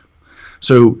crushed.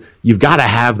 So you've got to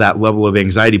have that level of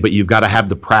anxiety, but you've got to have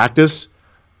the practice,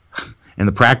 and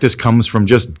the practice comes from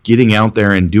just getting out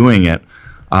there and doing it,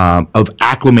 of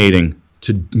acclimating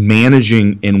to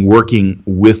managing and working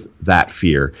with that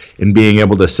fear and being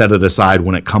able to set it aside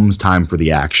when it comes time for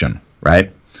the action,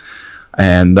 right?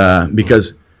 And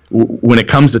because when it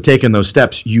comes to taking those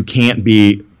steps, you can't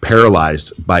be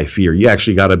paralyzed by fear. You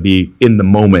actually got to be in the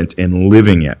moment and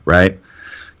living it, right?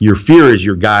 Your fear is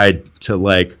your guide to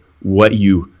like what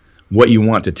you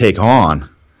want to take on,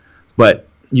 but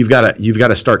you've got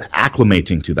to start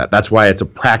acclimating to that. That's why it's a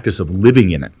practice of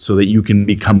living in it, so that you can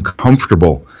become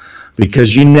comfortable,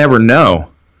 because you never know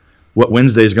what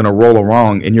Wednesday is going to roll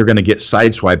along, and you're going to get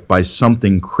sideswiped by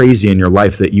something crazy in your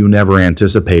life that you never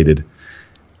anticipated,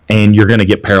 and you're going to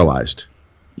get paralyzed.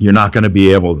 You're not going to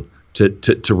be able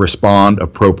to respond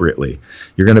appropriately.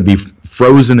 You're going to be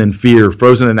frozen in fear,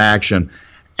 frozen in action,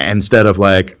 instead of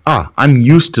like, I'm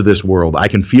used to this world. I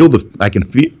can feel that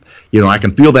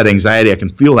anxiety. I can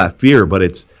feel that fear, but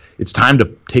it's time to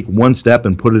take one step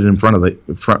and put it in front of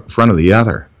the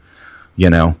other,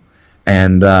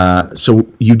 And so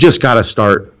you just got to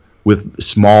start with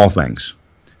small things.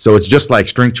 So it's just like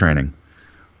strength training.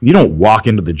 You don't walk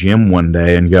into the gym one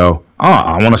day and go,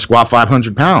 I want to squat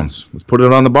 500 pounds. Let's put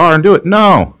it on the bar and do it.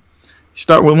 No. You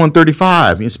start with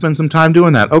 135. You spend some time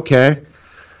doing that. Okay.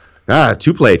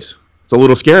 2 plates. It's a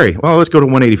little scary. Well, let's go to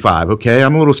 185. Okay.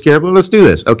 I'm a little scared, but let's do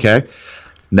this. Okay.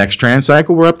 Next trans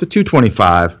cycle, we're up to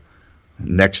 225.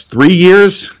 Next 3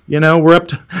 years, we're up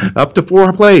to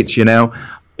 4 plates,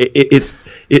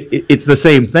 It's the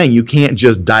same thing. You can't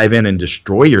just dive in and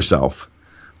destroy yourself.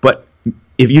 But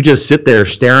if you just sit there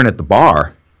staring at the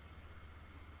bar,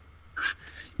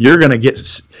 10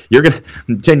 years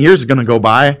is going to go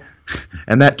by,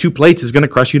 and that 2 plates is going to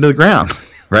crush you to the ground,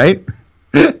 right?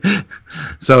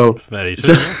 So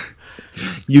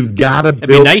you've got to build. It'd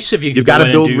be nice if you got to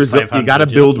build. You got to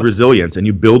build resilience, and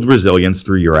you build resilience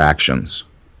through your actions.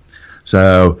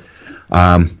 So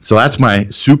that's my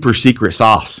super secret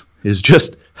sauce: is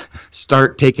just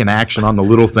start taking action on the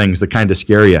little things that kind of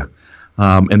scare you,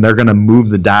 and they're going to move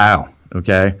the dial.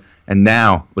 Okay, and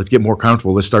now let's get more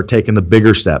comfortable. Let's start taking the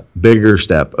bigger step.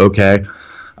 Okay,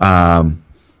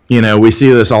 we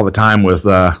see this all the time with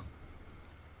the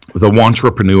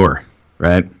entrepreneur,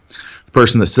 right? The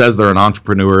person that says they're an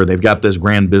entrepreneur, they've got this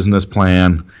grand business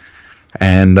plan,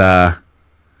 and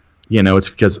it's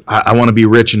because I want to be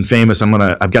rich and famous.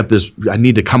 I've got this. I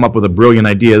need to come up with a brilliant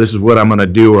idea. This is what I'm going to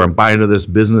do, or I'm buying into this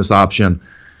business option.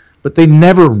 But they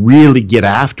never really get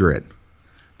after it.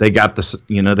 They got this,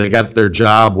 they got their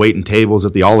job waiting tables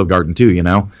at the Olive Garden too,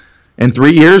 And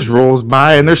 3 years rolls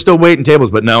by, and they're still waiting tables.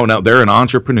 But no, they're an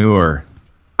entrepreneur.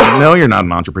 No, you're not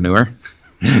an entrepreneur.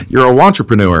 You're a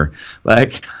wantrepreneur.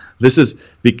 Like, this is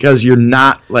because you're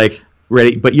not like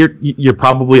ready, but you're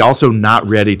probably also not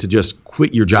ready to just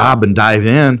quit your job and dive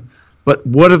in. But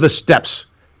what are the steps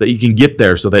that you can get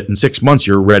there so that in 6 months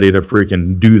you're ready to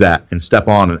freaking do that and step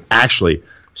on and actually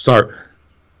start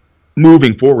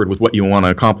moving forward with what you want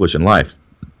to accomplish in life?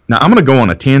 Now, I'm going to go on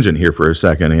a tangent here for a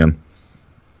second, Ian,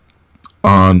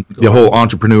 on the whole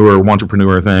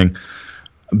wantrepreneur thing,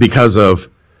 because of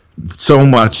so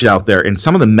much out there, and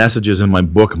some of the messages in my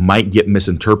book might get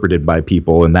misinterpreted by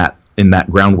people in that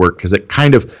groundwork, because it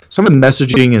kind of, some of the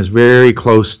messaging is very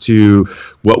close to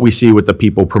what we see with the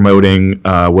people promoting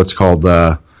what's called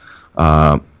gosh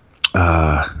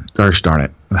darn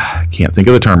it, I can't think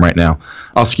of the term right now.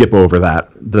 I'll skip over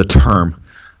the term.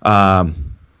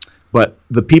 But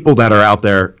the people that are out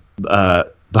there,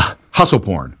 the hustle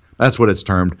porn, that's what it's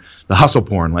termed, the hustle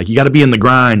porn. Like, you got to be in the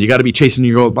grind, you got to be chasing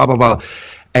your goals, blah blah blah,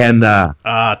 and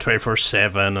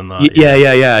 24/7 and that.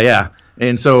 Yeah.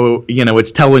 And so,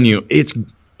 it's telling you it's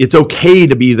okay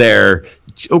to be there.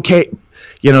 It's okay,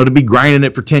 to be grinding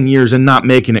it for 10 years and not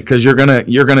making it, because you're gonna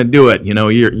do it. You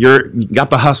got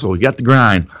the hustle, you got the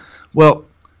grind. Well,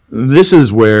 this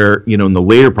is where, in the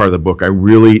later part of the book, I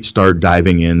really start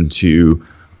diving into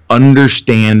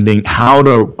understanding how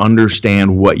to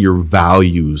understand what your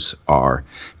values are,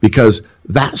 because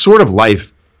that sort of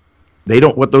life,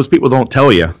 what those people don't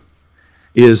tell you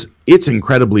is it's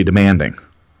incredibly demanding,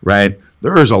 right?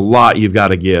 There is a lot you've got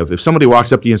to give. If somebody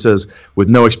walks up to you and says, with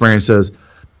no experience, says,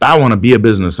 I want to be a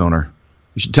business owner,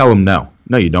 you should tell them no.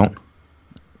 No, you don't.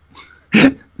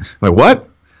 Like, what?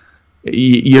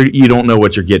 You don't know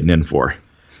what you're getting in for.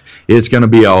 It's going to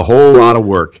be a whole lot of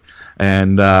work.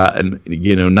 And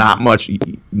not much,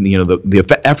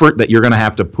 the effort that you're going to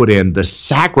have to put in, the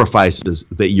sacrifices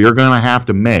that you're going to have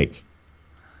to make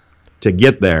to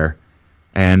get there.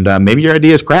 And maybe your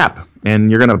idea is crap,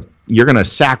 and you're gonna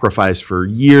sacrifice for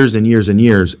years and years and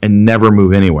years and never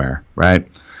move anywhere, right?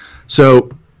 So,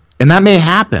 and that may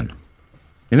happen,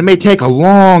 and it may take a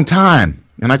long time.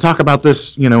 And I talk about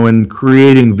this, in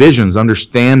creating visions,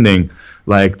 understanding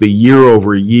like the year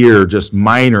over year, just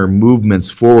minor movements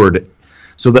forward.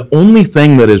 So the only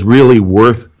thing that is really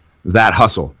worth that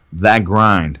hustle, that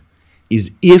grind,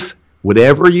 is if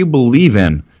whatever you believe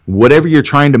in, whatever you're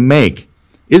trying to make,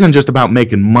 isn't just about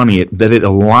making money, that it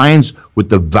aligns with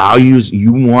the values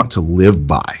you want to live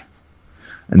by.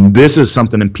 And this is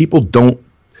something, and people don't,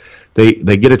 they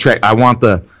get attracted. I want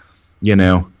the,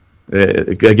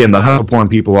 again, the hustle porn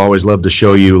people always love to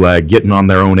show you like getting on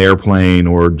their own airplane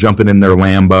or jumping in their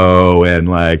Lambo, and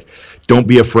like, don't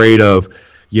be afraid of,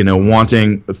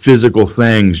 wanting physical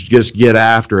things, just get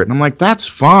after it. And I'm like, that's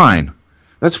fine.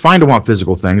 That's fine to want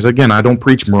physical things. Again, I don't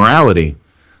preach morality.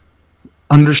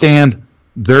 Understand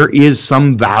there is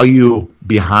some value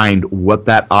behind what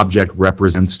that object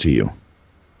represents to you.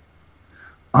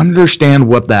 Understand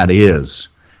what that is,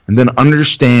 and then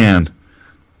understand,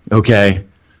 okay,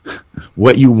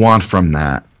 what you want from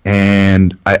that.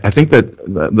 And I think that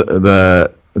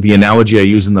the analogy I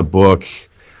use in the book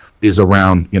is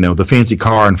around, the fancy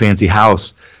car and fancy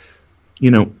house.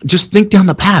 Just think down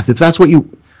the path. If that's what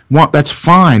you want, that's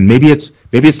fine. Maybe it's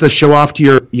to show off to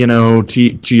your, the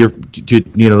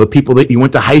people that you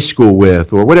went to high school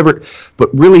with or whatever.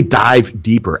 But really dive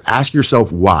deeper. Ask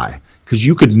yourself why, because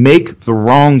you could make the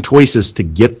wrong choices to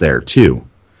get there too.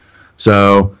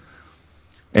 So,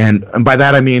 and by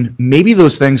that I mean maybe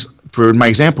those things. For my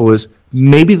example is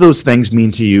maybe those things mean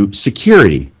to you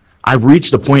security. I've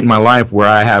reached a point in my life where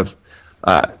I have,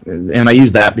 and I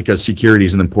use that because security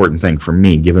is an important thing for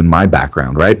me given my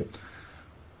background, right?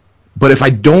 But if I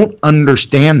don't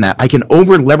understand that, I can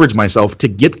over-leverage myself to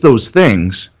get those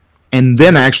things and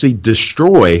then actually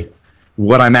destroy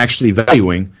what I'm actually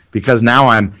valuing, because now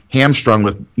I'm hamstrung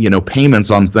with,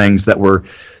 payments on things that were,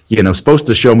 supposed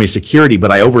to show me security,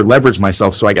 but I over-leveraged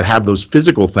myself so I could have those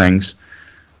physical things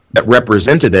that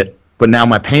represented it, but now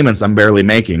my payments I'm barely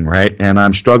making, right? And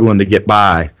I'm struggling to get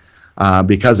by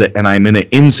and I'm in an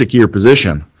insecure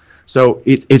position. So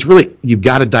it's really, you've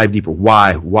got to dive deeper.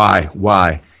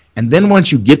 Why? And then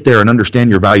once you get there and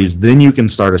understand your values, then you can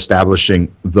start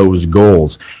establishing those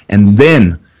goals. And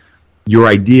then your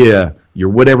idea, your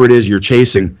whatever it is you're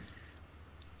chasing,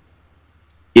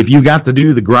 if you got to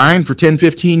do the grind for 10,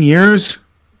 15 years,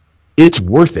 it's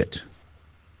worth it.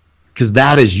 Because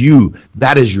that is you.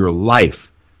 That is your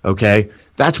life. Okay?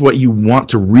 That's what you want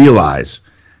to realize,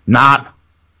 not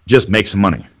just make some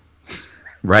money.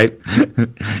 Right?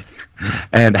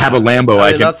 And have a Lambo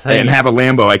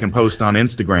I can post on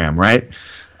Instagram, right?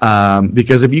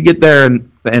 Because if you get there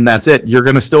and that's it, you're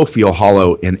going to still feel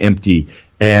hollow and empty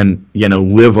and,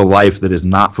 live a life that is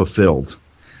not fulfilled.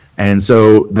 And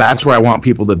so that's where I want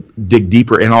people to dig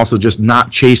deeper and also just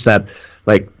not chase that,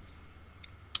 like,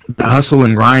 the hustle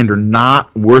and grind are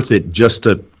not worth it just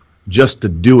to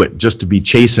do it, just to be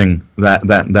chasing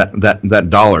that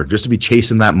dollar, just to be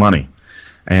chasing that money.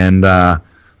 And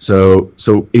so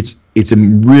it's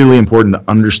really important to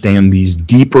understand these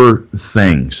deeper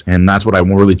things, and that's what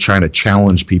I'm really trying to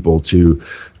challenge people to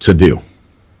do.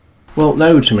 Well,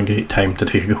 now would seem a great time to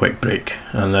take a quick break,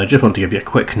 and I just want to give you a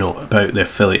quick note about the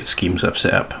affiliate schemes I've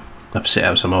set up. I've set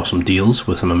out some awesome deals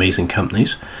with some amazing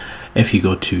companies. If you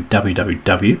go to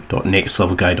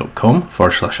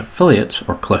www.nextlevelguy.com/affiliates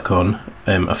or click on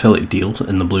affiliate deals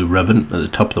in the blue ribbon at the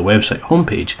top of the website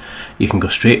homepage, you can go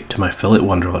straight to my affiliate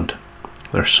wonderland.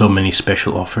 There are so many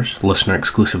special offers, listener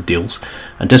exclusive deals,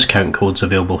 and discount codes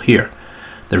available here.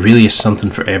 There really is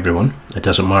something for everyone. It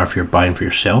doesn't matter if you're buying for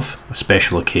yourself, a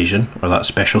special occasion, or that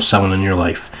special someone in your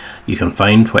life. You can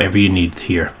find whatever you need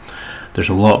here. There's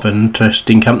a lot of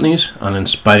interesting companies and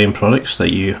inspiring products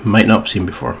that you might not have seen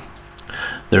before.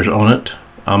 There's Onnit,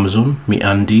 Amazon,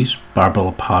 MeUndies, Barbell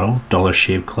Apparel, Dollar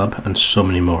Shave Club, and so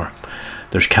many more.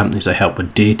 There's companies that help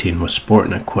with dating, with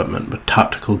sporting equipment, with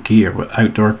tactical gear, with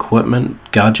outdoor equipment,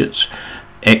 gadgets,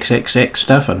 XXX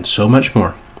stuff, and so much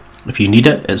more. If you need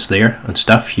it, it's there, and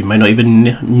stuff you might not even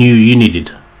knew you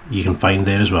needed, you can find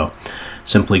there as well.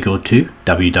 Simply go to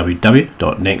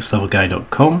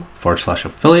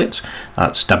www.nextlevelguy.com/affiliates.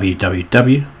 That's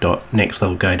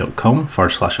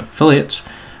www.nextlevelguy.com/affiliates,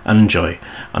 and enjoy.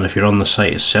 And if you're on the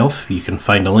site itself, you can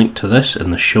find a link to this in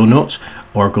the show notes,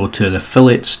 or go to the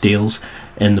affiliates deals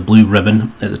in the blue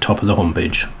ribbon at the top of the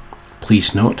homepage.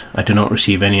 Please note, I do not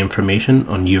receive any information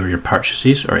on you or your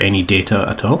purchases or any data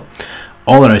at all.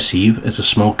 All I receive is a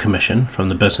small commission from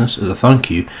the business as a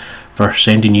thank you for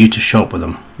sending you to shop with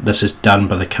them. This is done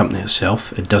by the company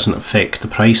itself. It doesn't affect the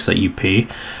price that you pay,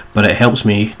 but it helps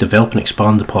me develop and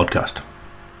expand the podcast.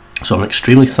 So I'm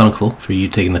extremely thankful for you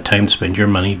taking the time to spend your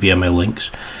money via my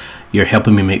links. You're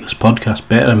helping me make this podcast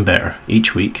better and better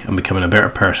each week and becoming a better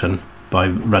person by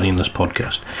running this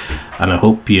podcast. And I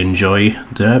hope you enjoy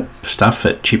the stuff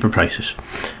at cheaper prices.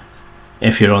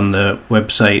 If you're on the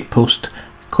website post,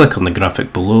 click on the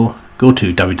graphic below, go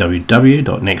to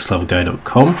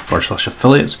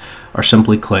www.nextlevelguy.com/affiliates, or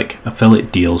simply click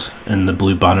affiliate deals in the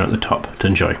blue banner at the top to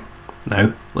enjoy.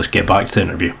 Now, let's get back to the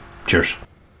interview. Cheers.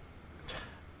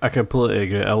 I completely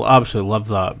agree. I absolutely love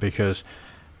that, because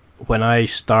when I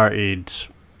started,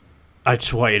 I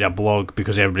just wanted a blog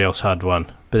because everybody else had one.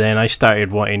 But then I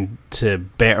started wanting to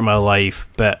better my life,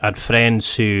 but I had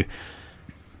friends who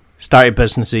started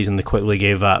businesses and they quickly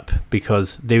gave up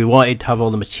because they wanted to have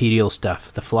all the material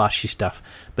stuff, the flashy stuff,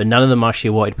 but none of them actually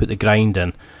wanted to put the grind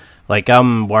in. Like,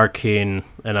 I'm working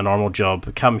in a normal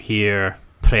job, come here,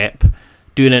 prep,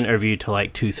 do an interview till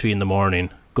like 2-3 in the morning,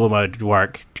 go to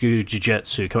work, do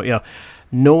jiu-jitsu,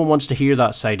 no one wants to hear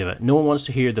that side of it. No one wants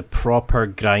to hear the proper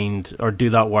grind or do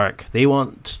that work. They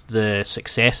want the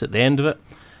success at the end of it,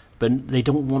 but they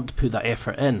don't want to put that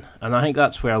effort in. And I think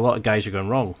that's where a lot of guys are going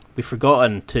wrong. We've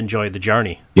forgotten to enjoy the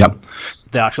journey. Yep.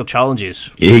 The actual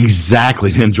challenges.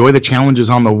 Exactly. To enjoy the challenges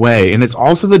on the way. And it's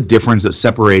also the difference that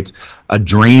separates a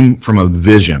dream from a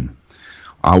vision,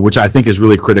 which I think is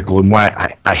really critical, and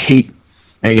why I hate,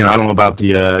 I don't know about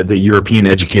the European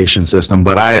education system,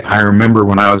 but I remember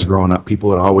when I was growing up,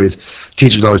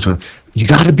 teachers always told me, you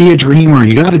got to be a dreamer.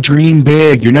 You got to dream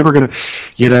big. You're never going to,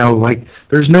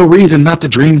 there's no reason not to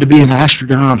dream to be an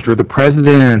astronaut or the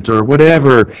president or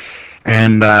whatever.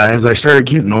 And as I started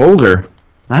getting older,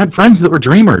 I had friends that were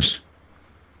dreamers.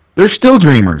 They're still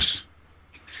dreamers.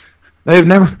 They've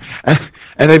never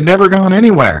gone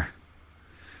anywhere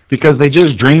because they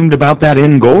just dreamed about that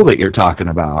end goal that you're talking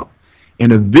about.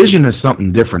 And a vision is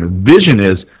something different. A vision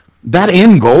is that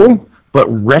end goal, but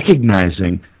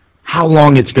recognizing how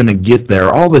long it's going to get there,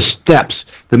 all the steps,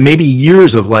 the maybe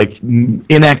years of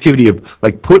inactivity of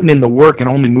putting in the work and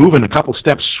only moving a couple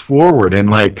steps forward, and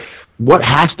what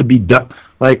has to be done,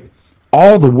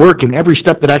 all the work and every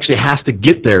step that actually has to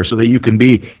get there so that you can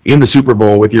be in the Super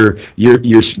Bowl with your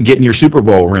getting your Super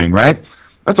Bowl ring, right?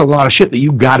 That's a lot of shit that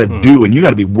you got to do, and you got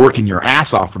to be working your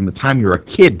ass off from the time you're a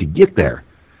kid to get there.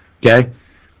 Okay?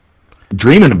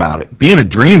 Dreaming about it, being a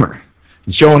dreamer,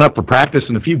 and showing up for practice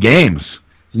in a few games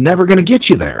is never going to get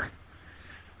you there.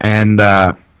 And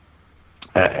I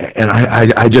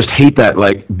just hate that.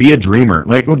 Be a dreamer.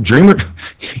 Dreamer,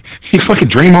 you fucking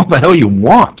dream all the hell you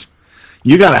want.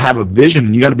 You got to have a vision,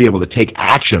 and you got to be able to take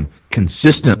action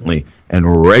consistently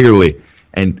and regularly.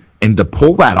 And to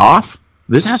pull that off,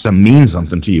 this has to mean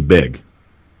something to you big.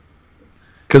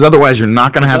 Because otherwise you're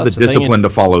not going to have the That's the thing, discipline to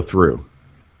follow through.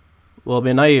 Well,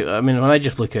 I mean, when I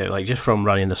just look at it, like, just from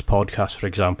running this podcast, for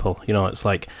example, you know, it's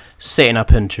like setting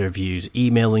up interviews,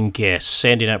 emailing guests,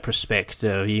 sending out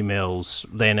prospective emails,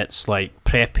 then it's like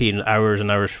prepping hours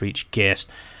and hours for each guest,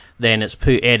 then it's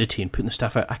editing, putting the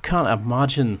stuff out. I can't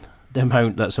imagine the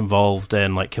amount that's involved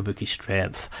in, like, Kabuki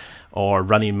Strength or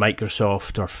running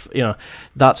Microsoft, or, you know,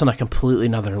 that's on a completely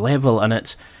another level, and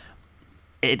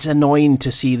it's annoying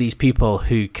to see these people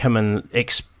who come and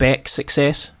expect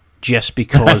success just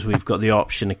because we've got the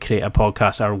option to create a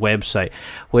podcast, our website,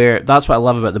 where that's what I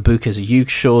love about the book, is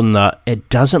you've shown that it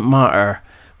doesn't matter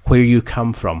where you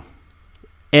come from.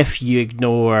 If you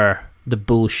ignore the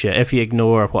bullshit, if you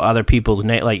ignore what other people's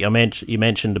like you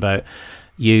mentioned about,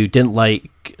 you didn't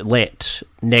let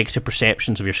negative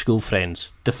perceptions of your school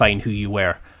friends define who you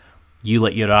were. You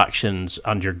let your actions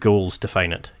and your goals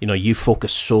define it. You know, you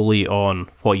focus solely on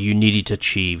what you needed to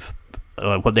achieve,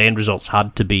 what the end results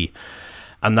had to be.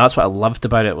 And that's what I loved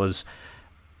about it, was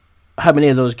how many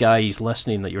of those guys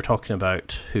listening that you're talking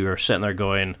about who are sitting there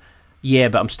going, yeah,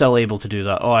 but I'm still able to do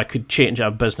that. Oh, I could change our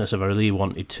business if I really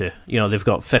wanted to. You know, they've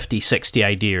got 50, 60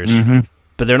 ideas,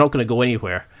 but they're not going to go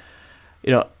anywhere.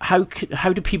 You know, how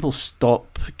do people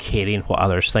stop caring what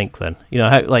others think then? You know,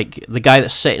 how, like, the guy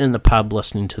that's sitting in the pub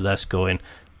listening to this going,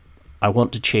 I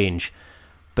want to change,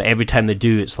 but every time they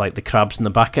do, it's like the crabs in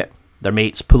the bucket. Their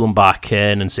mates pull them back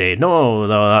in and say, no,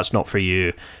 that's not for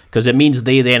you. Because it means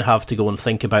they then have to go and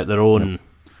think about their own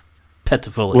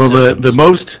pitiful existence.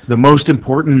 Well, the most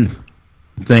important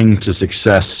thing to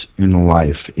success in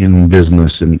life, in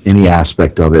business, in any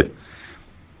aspect of it,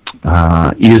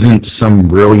 isn't some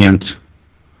brilliant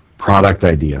product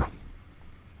idea.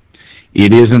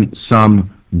 It isn't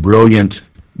some brilliant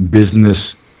business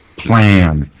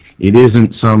plan. It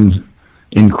isn't some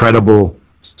incredible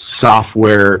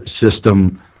software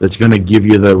system that's going to give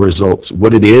you the results.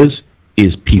 What it is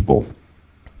people.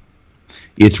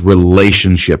 It's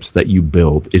relationships that you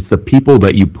build. It's the people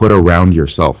that you put around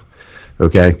yourself,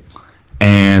 okay?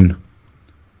 And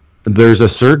there's a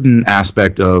certain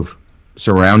aspect of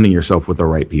surrounding yourself with the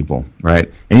right people,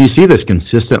 right? And you see this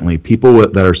consistently. People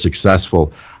that are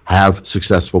successful have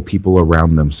successful people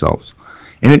around themselves.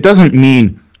 And it doesn't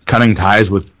mean cutting ties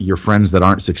with your friends that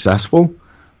aren't successful,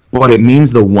 but it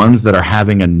means the ones that are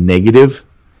having a negative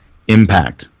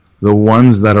impact, the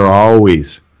ones that are always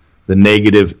the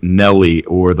negative Nelly,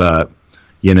 or the,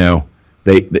 you know,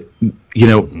 they you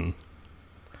know,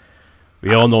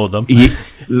 we all know them.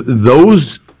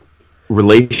 Those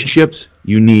relationships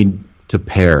you need to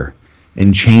pair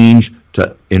and change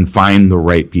and find the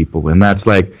right people. And that's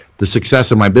like the success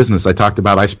of my business. I talked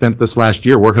about, I spent this last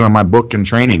year working on my book and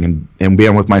training and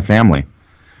being with my family,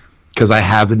 because I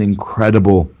have an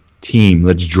incredible team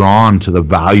that's drawn to the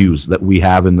values that we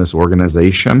have in this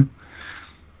organization.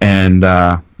 And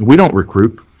we don't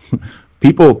recruit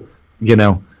people. You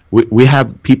know, we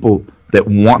have people that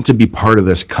want to be part of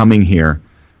this coming here.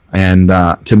 And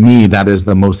to me, that is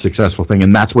the most successful thing.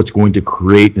 And that's what's going to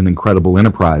create an incredible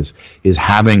enterprise, is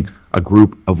having a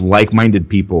group of like-minded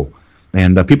people.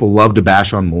 And people love to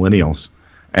bash on millennials.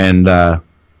 And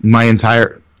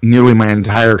nearly my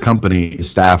entire company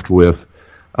is staffed with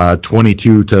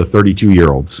 22 to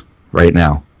 32-year-olds right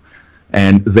now.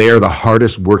 And they are the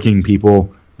hardest working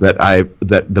people that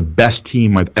the best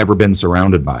team I've ever been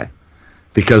surrounded by,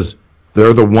 because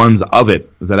they're the ones of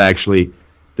it that actually,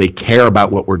 they care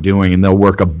about what we're doing, and they'll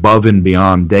work above and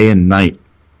beyond day and night.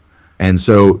 And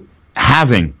so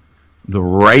having the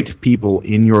right people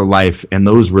in your life, and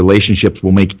those relationships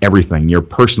will make everything, your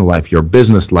personal life, your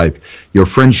business life, your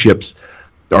friendships,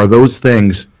 are those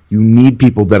things. You need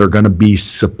people that are going to be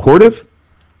supportive.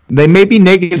 They may be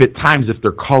negative at times if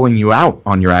they're calling you out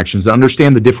on your actions.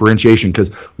 Understand the differentiation,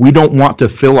 because we don't want to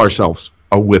fill ourselves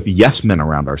with yes men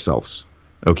around ourselves,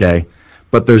 okay?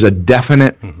 But there's a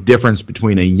definite difference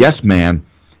between a yes man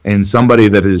and somebody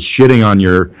that is shitting on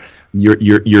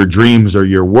your dreams or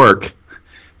your work,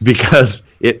 because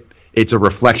it's a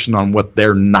reflection on what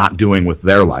they're not doing with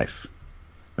their life,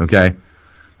 okay?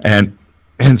 And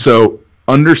so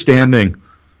understanding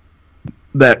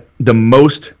that the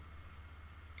most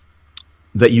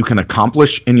that you can accomplish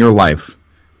in your life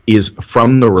is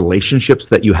from the relationships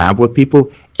that you have with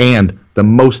people, and the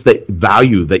most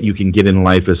value that you can get in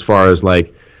life as far as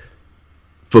like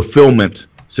fulfillment,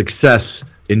 success,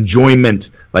 enjoyment,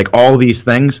 like all these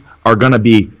things are going to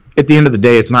be, at the end of the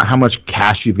day, it's not how much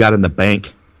cash you've got in the bank.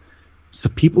 It's the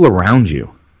people around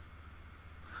you.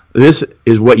 This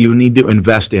is what you need to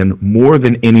invest in more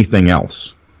than anything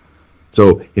else.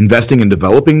 So investing in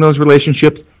developing those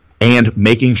relationships and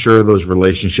making sure those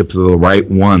relationships are the right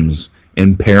ones,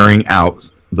 and pairing out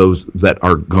those that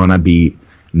are going to be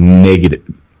negative,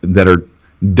 that are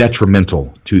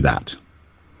detrimental to that.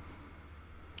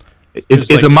 It's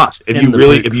a must.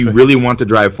 If you really want to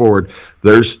drive forward,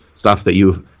 there's stuff that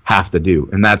you have to do,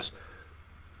 and that's,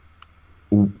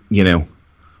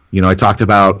 I talked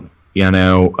about,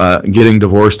 getting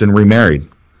divorced and remarried.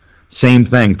 Same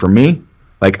thing for me.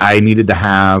 Like, I needed to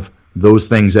have those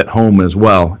things at home as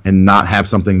well, and not have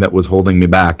something that was holding me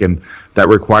back, and that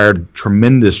required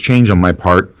tremendous change on my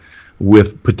part,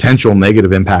 with potential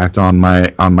negative impact on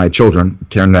my children.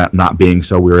 Turned out not being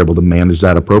so. We were able to manage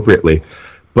that appropriately,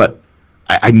 but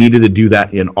I needed to do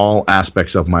that in all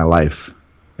aspects of my life,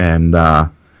 and I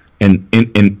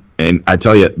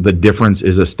tell you, the difference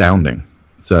is astounding.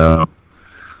 So,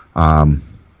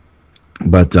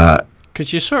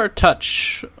 because you sort of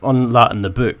touch on that in the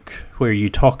book, where you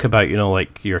talk about,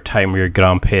 like your time with your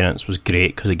grandparents was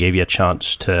great because it gave you a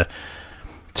chance to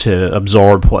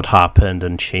absorb what happened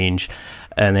and change.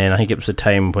 And then I think it was the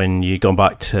time when you gone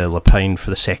back to Lapine for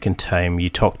the second time, you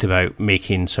talked about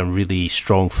making some really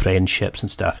strong friendships and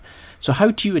stuff. So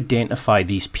how do you identify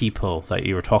these people that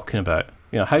you were talking about?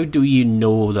 How do you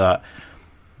know that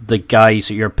the guys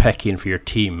that you're picking for your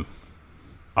team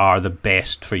are the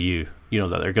best for you?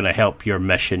 That they're going to help your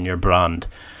mission, your brand.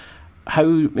 How,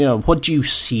 what do you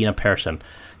see in a person?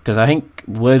 Because I think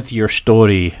with your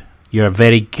story, you're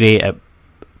very great at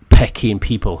picking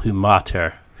people who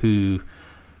matter, who,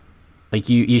 like,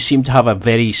 you seem to have a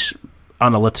very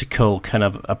analytical kind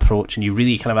of approach, and you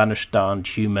really kind of understand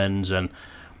humans, and,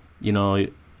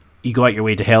 you go out your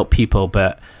way to help people,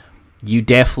 but you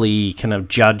definitely kind of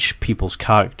judge people's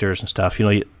characters and stuff,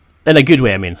 in a good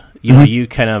way. I mean, you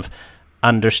kind of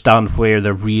understand where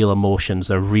their real emotions,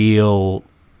 their real,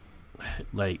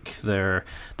 the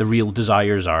real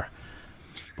desires are.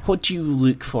 What do you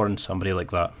look for in somebody like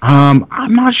that? I'm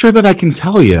not sure that I can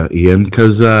tell you, Ian,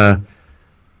 because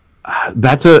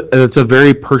that's a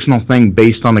very personal thing,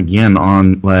 based on, again,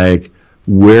 on like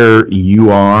where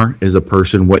you are as a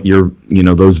person, what your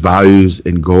those values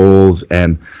and goals,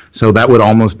 and so that would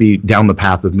almost be down the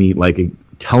path of me, like,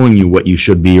 telling you what you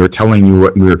should be, or telling you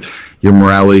what your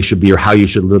morality should be, or how you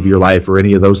should live your life, or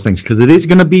any of those things, because it is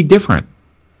going to be different,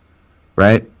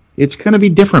 right? It's going to be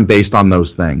different based on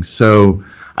those things. So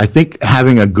I think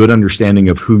having a good understanding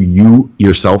of who you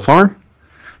yourself are,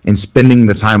 and spending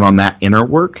the time on that inner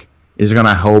work, is going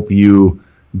to help you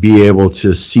be able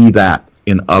to see that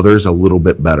in others a little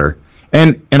bit better.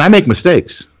 And I make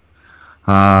mistakes,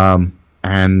 and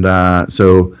I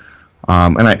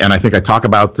think I talk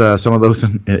about some of those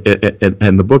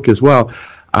in the book as well.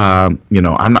 I'm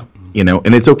not,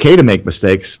 and it's okay to make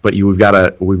mistakes, but we've got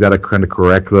to kind of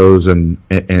correct those and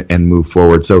move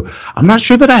forward. So I'm not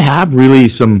sure that I have really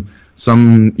some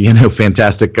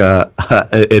fantastic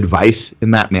advice in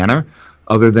that manner,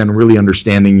 other than really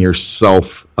understanding yourself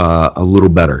a little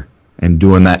better and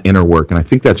doing that inner work. And I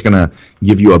think that's going to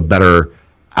give you a better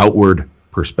outward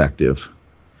perspective.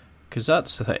 Because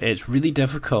it's really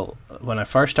difficult. When I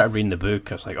first started reading the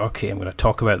book, I was like, okay, I'm going to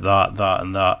talk about that,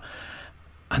 and that.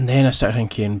 And then I started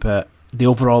thinking, but the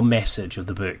overall message of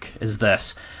the book is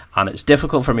this. And it's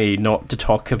difficult for me not to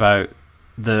talk about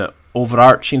the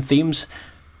overarching themes,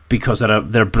 because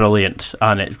they're brilliant,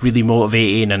 and it's really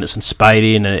motivating, and it's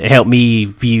inspiring, and it helped me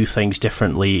view things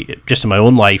differently just in my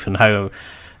own life, and how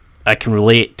I can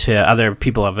relate to other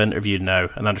people I've interviewed now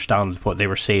and understand what they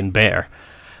were saying better.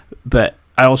 But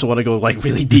I also want to go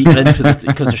really deep into this,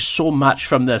 because there's so much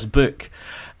from this book.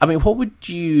 I mean, what would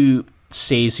you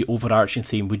say is the overarching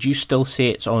theme? Would you still say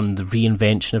it's on the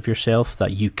reinvention of yourself,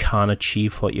 that you can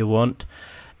achieve what you want?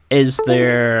 Is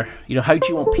there, how do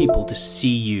you want people to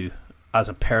see you as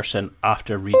a person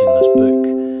after reading this book?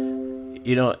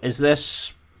 Is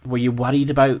this, were you worried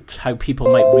about how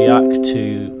people might react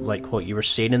to what you were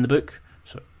saying in the book?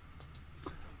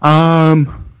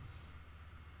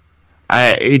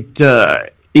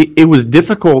 It was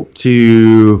difficult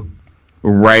to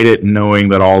write it knowing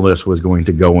that all this was going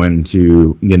to go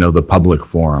into the public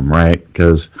forum, right?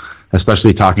 Because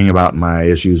especially talking about my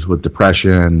issues with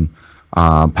depression,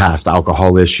 past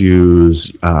alcohol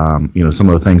issues, some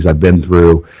of the things I've been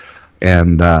through,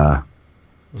 and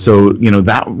so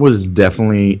that was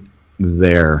definitely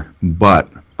there. But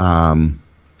at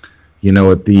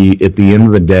the end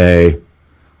of the day,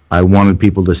 I wanted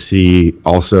people to see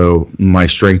also my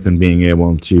strength in being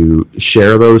able to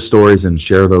share those stories and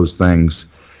share those things,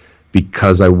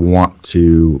 because I want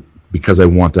to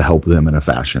help them in a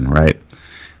fashion, right?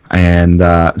 And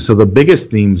so the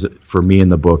biggest themes for me in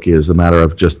the book is a matter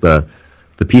of just the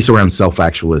piece around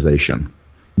self-actualization.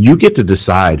 You get to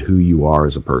decide who you are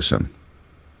as a person,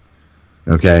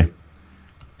 okay?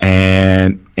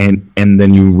 and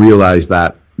then you realize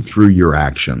that through your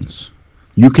actions.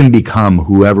 You can become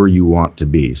whoever you want to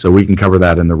be. So we can cover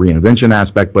that in the reinvention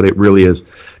aspect, but it really is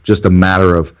just a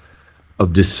matter of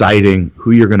deciding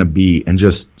who you're going to be and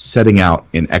just setting out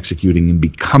and executing and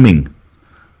becoming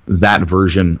that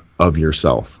version of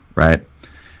yourself, right?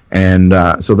 And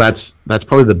so that's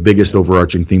probably the biggest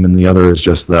overarching theme, and the other is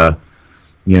just the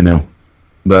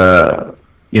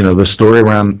story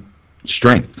around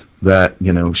strength. That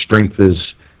strength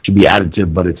should be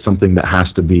additive, but it's something that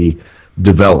has to be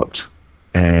developed,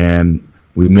 and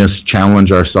we must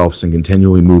challenge ourselves and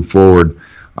continually move forward.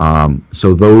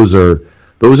 So those are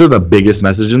the biggest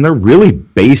messages, and they're really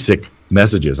basic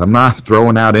messages. I'm not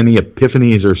throwing out any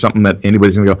epiphanies or something that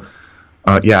anybody's going to go,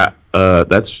 I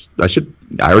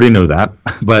already know that.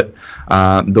 But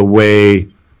the way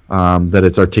that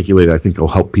it's articulated, I think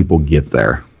will help people get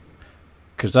there.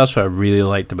 Because that's what I really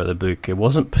liked about the book. It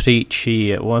wasn't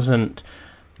preachy. It wasn't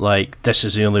like, this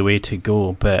is the only way to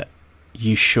go. But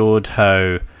you showed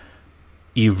how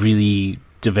you really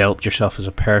developed yourself as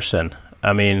a person.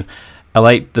 I mean, I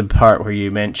liked the part where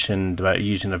you mentioned about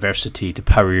using adversity to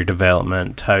power your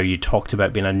development, how you talked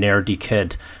about being a nerdy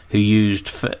kid who used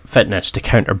fitness to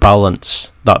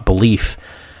counterbalance that belief.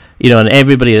 And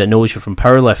everybody that knows you from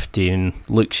powerlifting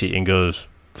looks at you and goes,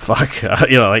 fuck,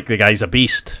 like the guy's a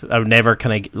beast. I would never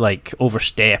kind of like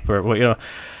overstep or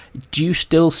Do you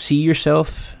still see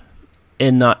yourself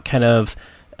in that kind of,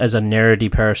 as a nerdy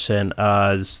person,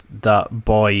 as that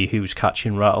boy who's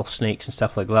catching rattlesnakes and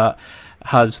stuff like that?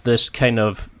 Has this kind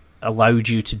of allowed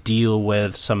you to deal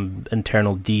with some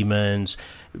internal demons,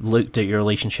 looked at your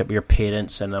relationship with your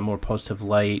parents in a more positive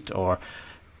light, or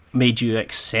made you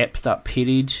accept that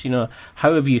period?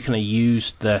 How have you kind of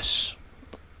used this?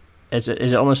 Is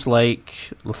it almost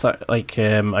like a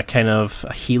kind of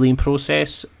a healing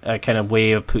process, a kind of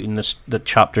way of putting the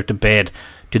chapter to bed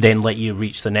to then let you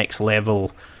reach the next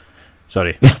level?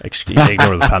 Sorry,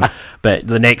 ignore the pun. But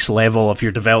the next level of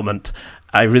your development.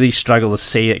 I really struggle to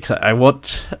say it because I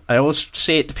always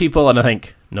say it to people and I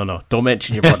think, no, don't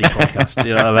mention your bloody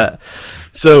podcast.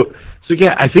 So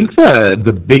yeah, I think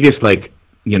the biggest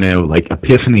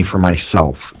epiphany for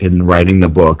myself in writing the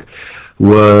book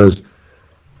was,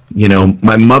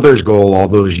 my mother's goal all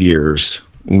those years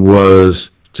was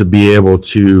to be able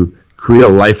to create a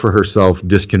life for herself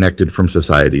disconnected from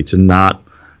society,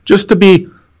 to be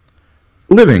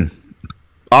living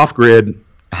off grid,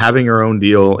 having her own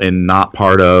deal, and not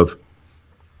part of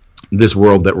this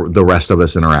world that the rest of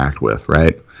us interact with,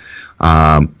 right?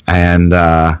 And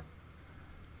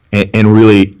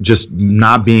really just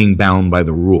not being bound by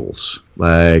the rules,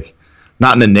 like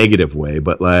not in a negative way,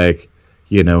 but like,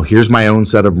 here's my own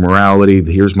set of morality,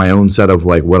 here's my own set of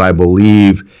like what I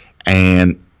believe,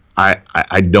 and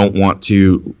I don't want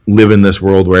to live in this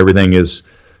world where everything is,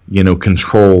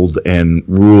 controlled and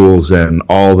rules and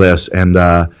all this. And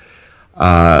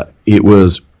it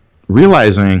was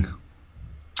realizing,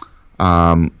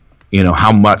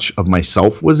 how much of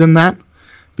myself was in that,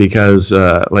 because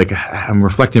I'm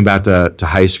reflecting back to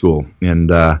high school,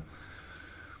 and I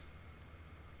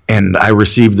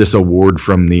received this award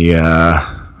from the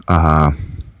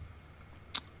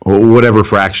whatever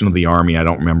fraction of the Army, I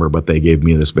don't remember, but they gave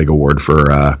me this big award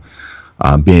for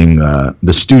being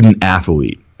the student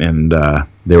athlete, and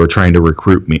they were trying to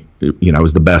recruit me. I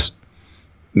was the best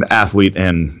athlete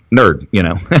and nerd,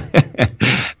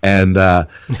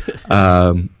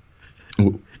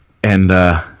 and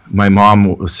my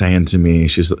mom was saying to me,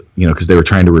 she's, because they were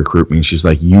trying to recruit me, and she's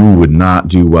like, you would not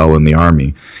do well in the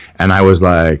Army. And I was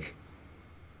like,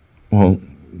 well,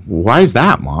 why is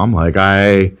that, Mom? Like,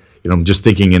 I'm just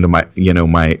thinking into my,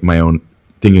 my own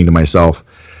thinking to myself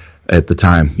at the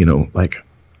time, like,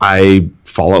 I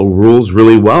follow rules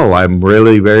really well. I'm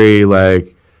really very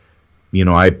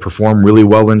I perform really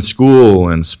well in school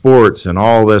and sports and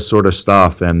all this sort of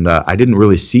stuff. And I didn't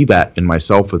really see that in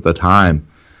myself at the time.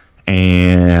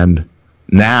 And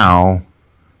now,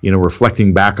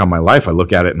 reflecting back on my life, I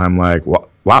look at it and I'm like, wow,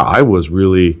 I was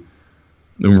really,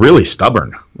 really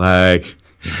stubborn. Like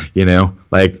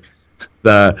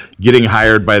the getting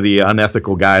hired by the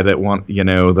unethical guy that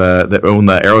that owned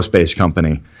the aerospace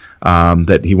company.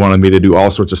 That he wanted me to do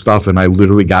all sorts of stuff, and I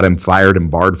literally got him fired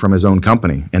and barred from his own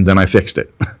company, and then I fixed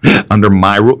it under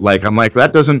my rule. Like, I'm like,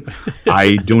 that doesn't.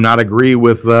 I do not agree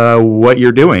with what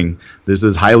you're doing. This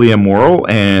is highly immoral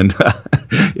and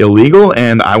illegal,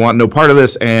 and I want no part of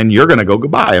this. And you're gonna go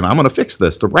goodbye, and I'm gonna fix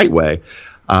this the right way.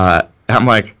 And I'm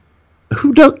like,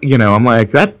 who does? I'm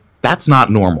like that's not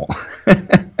normal.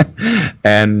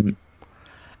 And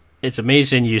it's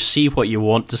amazing. You see what you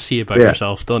want to see about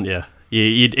yourself, don't you?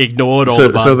 You'd ignore all so,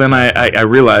 the bad so then stuff. I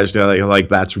realized like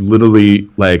that's literally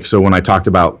like, so when I talked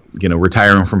about,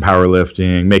 retiring from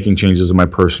powerlifting, making changes in my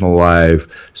personal life,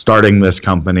 starting this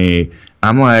company,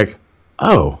 I'm like,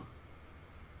 oh,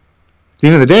 at the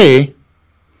end of the day,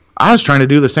 I was trying to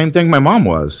do the same thing my mom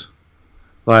was.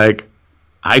 Like,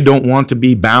 I don't want to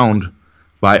be bound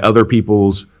by other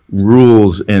people's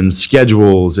rules and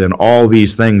schedules and all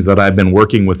these things that I've been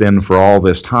working within for all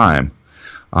this time.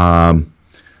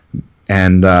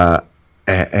 And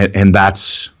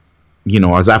that's, I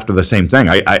was after the same thing.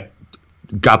 I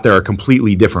got there a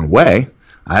completely different way.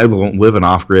 I don't live an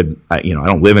off-grid, I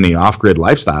don't live any off-grid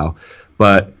lifestyle,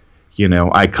 but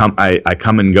I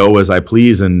come and go as I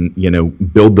please, and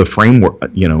build the framework.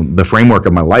 The framework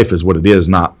of my life is what it is,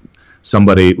 not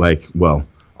somebody like, well,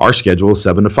 our schedule is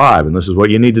 7 to 5, and this is what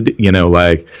you need to do.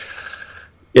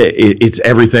 It's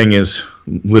everything is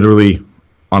literally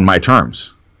on my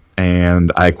terms.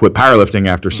 And I quit powerlifting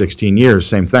after 16 years.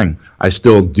 Same thing. I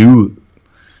still do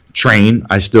train.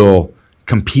 I still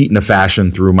compete in a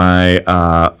fashion through my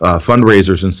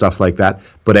fundraisers and stuff like that.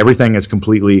 But everything is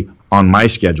completely on my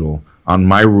schedule, on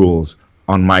my rules,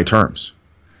 on my terms.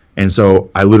 And so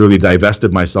I literally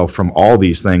divested myself from all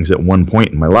these things at one point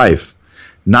in my life,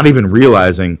 not even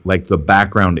realizing like the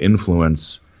background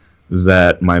influence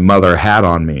that my mother had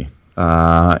on me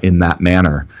in that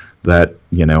manner. That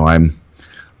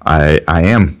I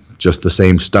am just the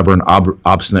same stubborn,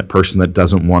 obstinate person that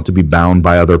doesn't want to be bound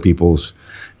by other people's,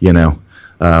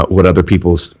 what other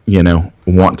people's,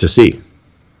 want to see.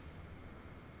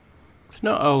 It's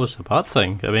not always a bad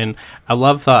thing. I mean, I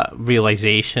love that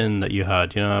realization that you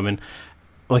had,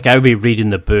 like I would be reading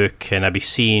the book and I'd be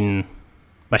seeing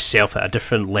myself at a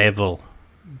different level,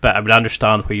 but I would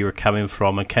understand where you were coming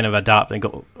from and kind of adapt and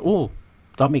go, oh,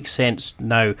 that makes sense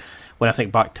now when I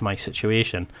think back to my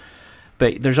situation.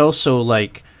 But there's also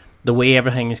like the way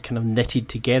everything is kind of knitted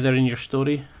together in your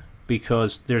story,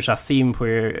 because there's a theme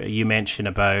where you mention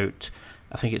about,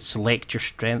 I think it's select your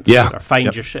strengths, or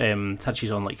find your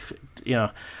touches on, like,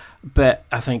 but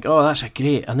I think, oh, that's a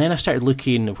great. And then I started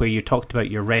looking where you talked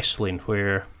about your wrestling,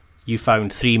 where you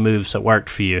found 3 moves that worked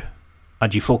for you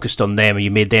and you focused on them and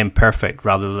you made them perfect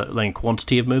rather than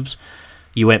quantity of moves.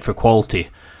 You went for quality,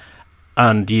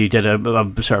 and you did a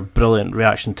sort of brilliant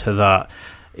reaction to that,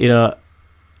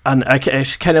 And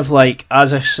it's kind of like,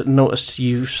 as I noticed,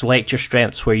 you select your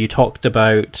strengths, where you talked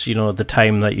about, the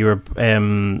time that you were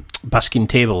busking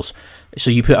tables.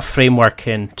 So you put a framework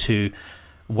in to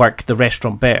work the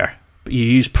restaurant better. You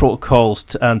use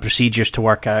protocols and procedures to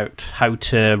work out how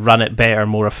to run it better,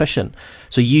 more efficient.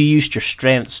 So you used your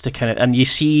strengths to kind of, and you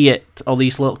see it, all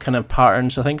these little kind of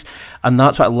patterns of things. And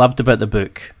that's what I loved about the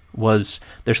book, was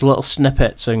there's little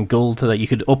snippets and gold that you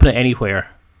could open it anywhere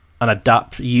and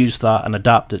use that and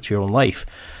adapt it to your own life.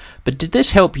 But did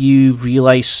this help you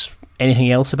realize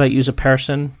anything else about you as a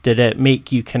person? Did it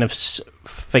make you kind of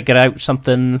figure out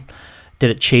something? Did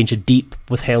it change a deep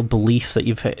withheld belief that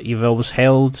you've always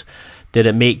held? Did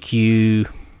it make you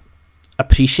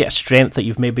appreciate a strength that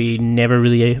you've maybe never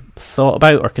really thought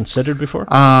about or considered before?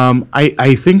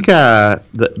 I think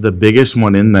the biggest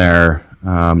one in there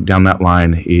down that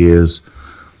line is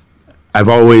I've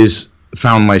always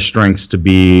found my strengths to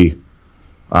be,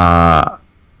 on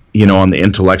the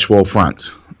intellectual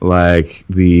front, like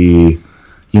the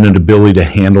ability to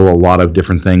handle a lot of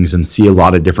different things and see a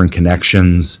lot of different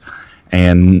connections.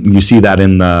 And you see that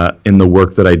in the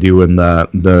work that I do in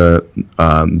the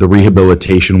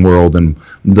rehabilitation world, and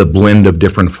the blend of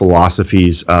different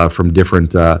philosophies from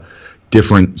different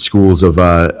schools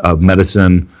of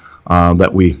medicine,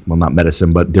 not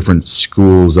medicine, but different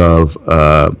schools of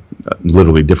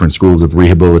literally different schools of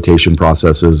rehabilitation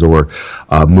processes or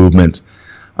movement,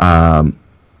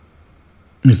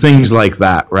 things like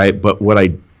that, right? But what I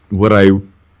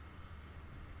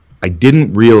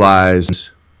didn't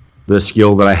realize the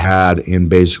skill that I had in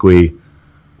basically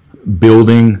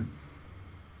building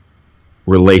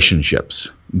relationships,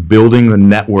 building the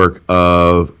network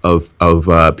of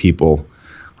people.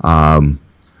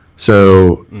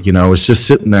 So, I was just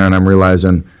sitting there and I'm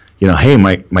realizing, hey,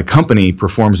 my company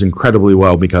performs incredibly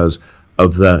well because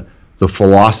of the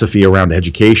philosophy around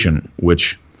education,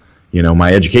 which,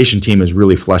 my education team is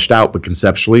really fleshed out, but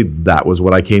conceptually that was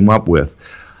what I came up with.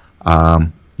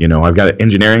 I've got an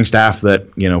engineering staff that,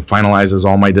 finalizes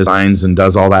all my designs and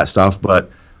does all that stuff,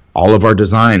 but all of our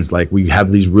designs, like, we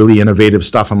have these really innovative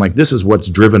stuff. I'm like, this is what's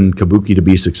driven Kabuki to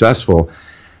be successful.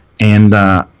 And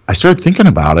I started thinking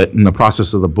about it in the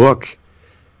process of the book,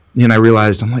 and I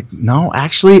realized, I'm like, no,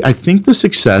 actually, I think the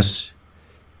success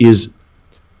is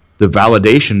the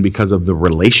validation because of the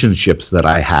relationships that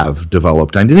I have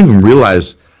developed. I didn't even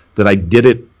realize that I did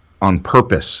it on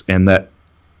purpose, and that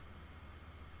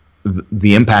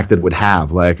the impact that it would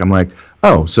have. Like, I'm like,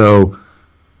 oh, so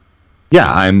yeah,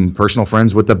 I'm personal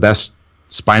friends with the best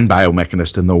spine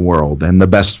biomechanist in the world, and the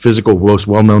best most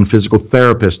well-known physical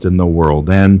therapist in the world,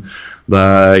 and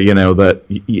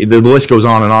the list goes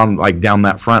on and on, like down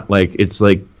that front. Like, it's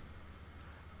like,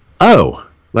 oh,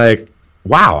 like,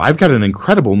 wow, I've got an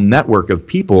incredible network of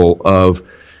people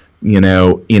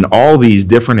in all these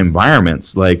different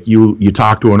environments. Like, you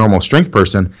talk to a normal strength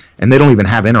person and they don't even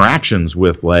have interactions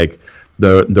with like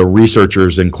the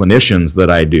researchers and clinicians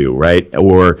that I do, right?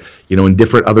 Or, in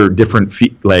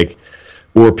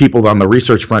or people on the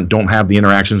research front don't have the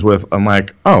interactions with. I'm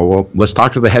like, oh, well, let's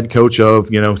talk to the head coach of,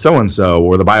 so-and-so,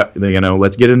 or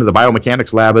let's get into the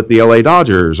biomechanics lab at the LA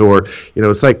Dodgers, or,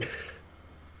 it's like,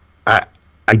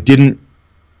 I didn't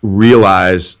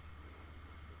realize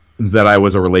that I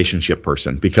was a relationship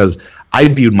person, because I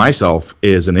viewed myself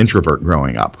as an introvert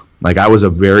growing up. Like, I was a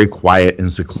very quiet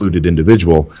and secluded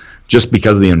individual just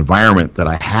because of the environment that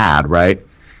I had, right?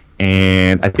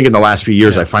 And I think in the last few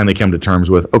years, I finally came to terms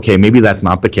with, okay, maybe that's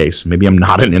not the case. Maybe I'm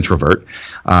not an introvert,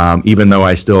 even though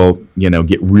I still,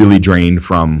 get really drained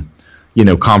from,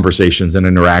 conversations and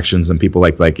interactions and people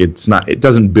like it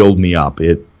doesn't build me up.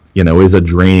 It, is a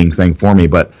draining thing for me.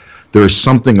 But there's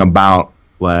something about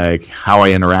like how I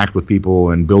interact with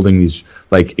people and building these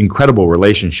like incredible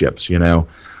relationships.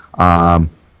 I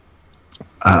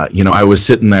was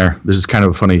sitting there. This is kind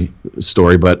of a funny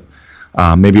story, but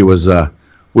maybe it was.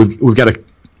 We've got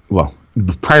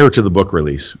prior to the book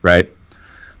release, right?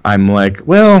 I'm like,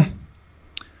 well,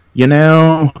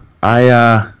 I'm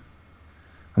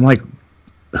like,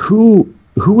 who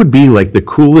would be like the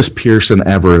coolest person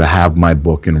ever to have my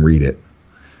book and read it?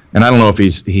 And I don't know if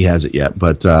he has it yet,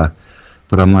 but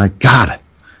I'm like, God,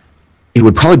 it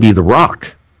would probably be The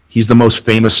Rock. He's the most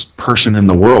famous person in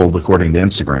the world according to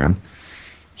Instagram.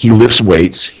 He lifts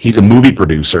weights. He's a movie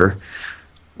producer,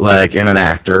 like, and an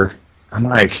actor. I'm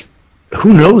like,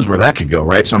 who knows where that could go,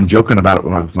 right? So I'm joking about it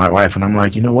with my wife, and I'm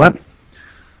like, you know what?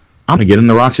 I'm going to get in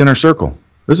The Rock's inner circle.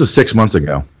 This is 6 months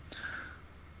ago.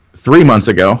 3 months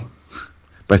ago,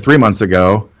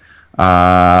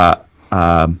 I've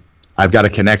got a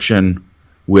connection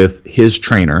with his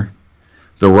trainer.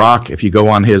 The Rock, if you go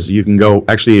on you can go,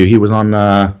 actually, he was on,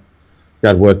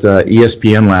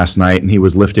 ESPN last night, and he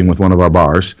was lifting with one of our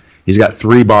bars. He's got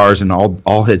 3 bars in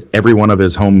every one of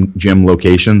his home gym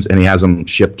locations, and he has them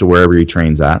shipped to wherever he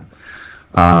trains at.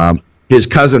 His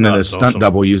cousin and his stunt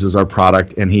double uses our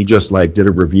product, and he just like did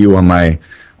a review on my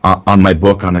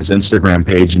book on his Instagram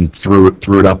page and threw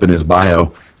it up in his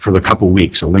bio for the couple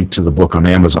weeks. A link to the book on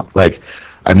Amazon. Like,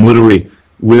 I'm literally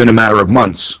within a matter of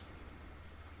months,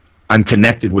 I'm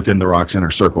connected within The Rock's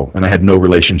inner circle, and I had no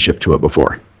relationship to it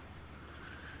before.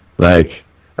 Like,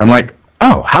 I'm like,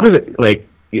 oh, how did it like?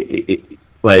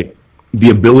 Like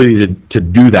the ability to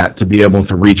do that, to be able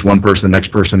to reach one person, the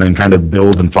next person, and kind of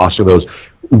build and foster those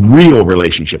real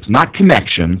relationships, not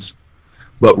connections,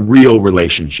 but real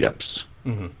relationships.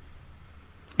 Mm-hmm.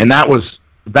 And that was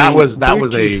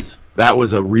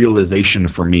a realization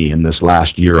for me in this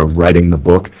last year of writing the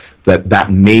book,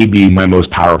 that may be my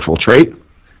most powerful trait.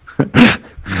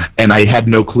 And I had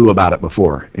no clue about it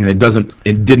before, and it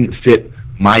didn't fit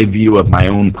my view of my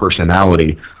own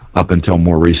personality up until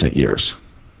more recent years.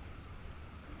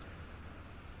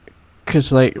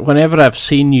 Because, like, whenever I've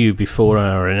seen you before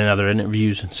or in other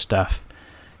interviews and stuff,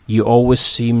 you always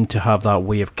seem to have that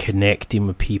way of connecting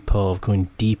with people, of going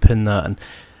deep in that. And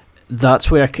that's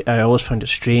where I always found it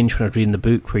strange when I was reading the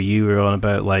book where you were on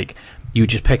about, like, you would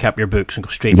just pick up your books and go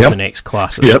straight to the next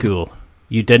class at school.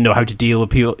 You didn't know how to deal with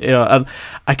people. And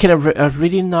I was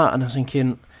reading that and I was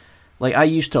thinking, like, I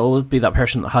used to always be that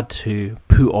person that had to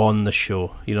put on the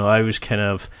show. I was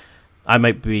I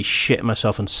might be shitting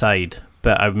myself inside,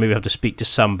 but I maybe have to speak to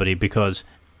somebody because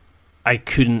I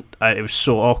couldn't, it was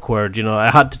so awkward,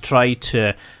 I had to try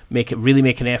to make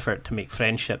an effort to make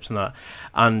friendships and that.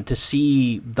 And to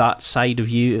see that side of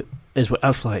you is what I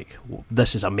was like,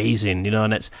 this is amazing,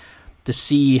 and it's to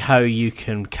see how you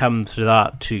can come through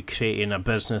that to creating a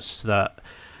business that,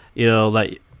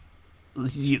 that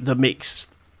makes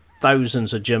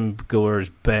thousands of gym goers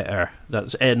better.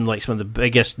 That's in like some of the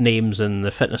biggest names in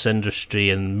the fitness industry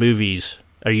and movies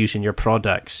are using your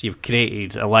products. You've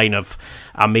created a line of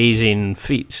amazing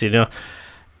feats, To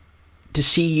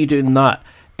see you doing that,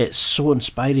 it's so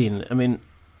inspiring. I mean,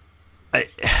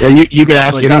 you can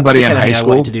ask anybody in high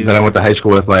school that I went to high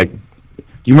school with, like, do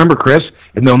you remember Chris?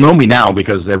 And they'll know me now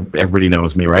because everybody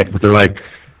knows me, right? But they're like,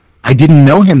 I didn't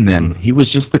know him then. He was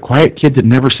just the quiet kid that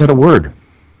never said a word.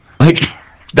 Like,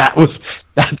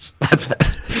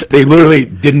 They literally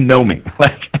didn't know me,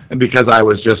 like, because I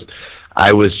was just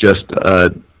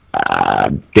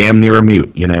damn near a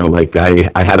mute, like I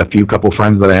had a few couple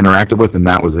friends that I interacted with, and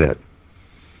that was it.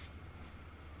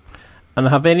 And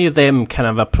have any of them kind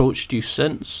of approached you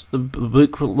since the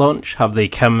book launch? Have they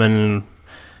come and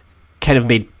kind of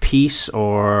made peace,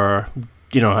 or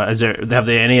have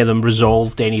any of them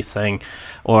resolved anything,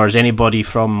 or has anybody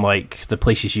from like the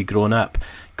places you've grown up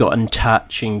got in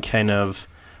touch and kind of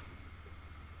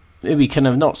maybe kind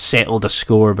of not settled a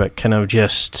score, but kind of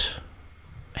just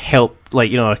help,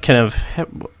 like kind of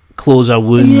close a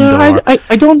wound? Yeah, or,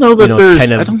 I don't know that there's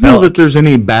kind of I don't know that there's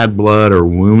any bad blood or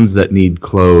wounds that need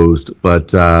closed, but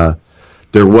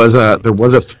there was a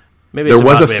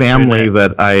family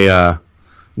that I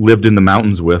lived in the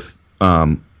mountains with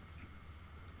for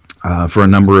a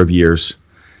number of years,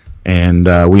 and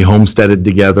we homesteaded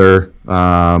together,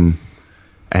 and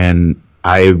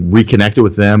I reconnected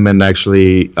with them, and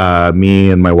actually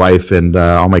me and my wife and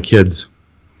all my kids,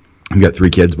 I've got 3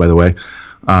 kids, by the way,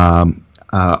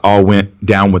 all went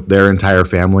down with their entire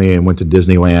family and went to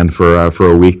Disneyland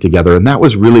for a week together, and that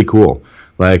was really cool.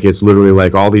 Like, it's literally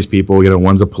like all these people,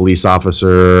 one's a police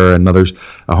officer, another's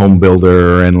a home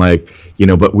builder, and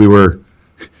but we were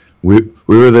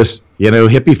this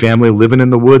hippie family living in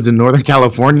the woods in Northern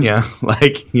California,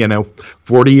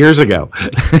 40 years ago,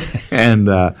 and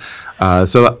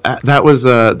so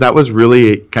that was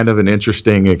really kind of an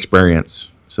interesting experience.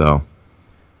 So.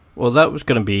 Well, that was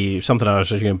going to be something I was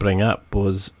just going to bring up,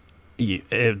 was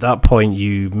at that point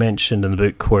you mentioned in the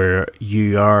book where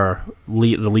you are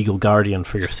the legal guardian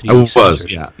for your 3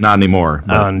 sisters. Yeah, not anymore.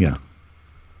 But, and, yeah.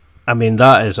 I mean,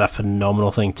 that is a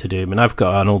phenomenal thing to do. I mean, I've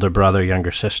got an older brother,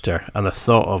 younger sister, and the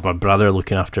thought of my brother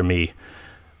looking after me,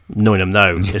 knowing him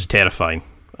now, is terrifying.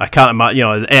 I can't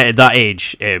imagine, at that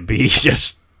age, it'd be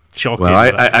just shocking. Well,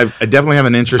 I definitely have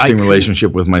an interesting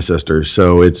relationship with my sisters,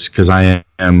 so it's because I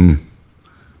am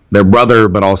their brother,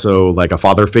 but also like a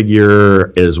father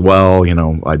figure as well.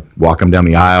 I walk them down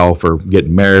the aisle for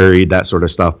getting married, that sort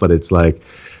of stuff. But it's like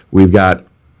we've got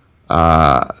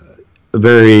a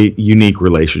very unique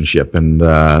relationship, and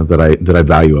that I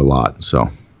value a lot. So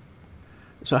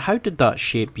how did that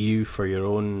shape you for your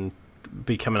own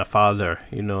becoming a father?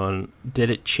 And did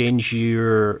it change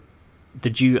your?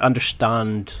 Did you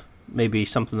understand maybe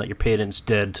something that your parents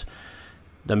did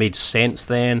that made sense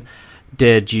then?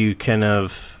 Did you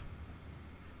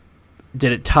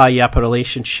did it tie you up a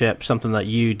relationship, something that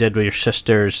you did with your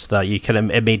sisters that you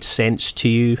it made sense to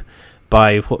you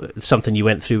by something you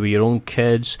went through with your own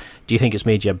kids? Do you think it's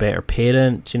made you a better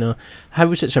parent? How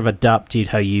has it sort of adapted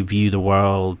how you view the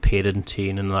world,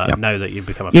 parenting, and that now that you've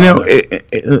become a father?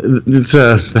 It's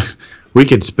we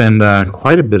could spend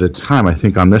quite a bit of time, I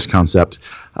think, on this concept,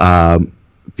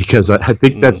 because I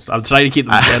think that's. I'm trying to keep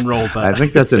them general, but I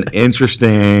think that's an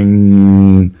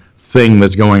interesting thing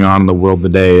that's going on in the world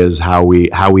today, is how we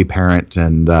parent,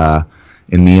 and the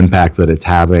impact that it's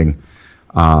having,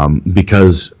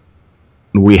 because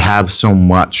we have so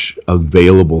much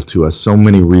available to us, so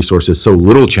many resources, so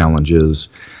little challenges,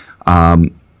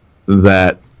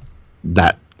 that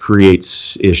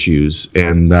creates issues.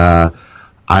 And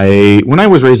when I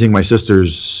was raising my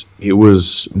sisters, it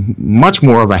was much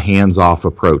more of a hands-off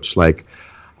approach. Like,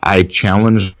 I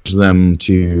challenged them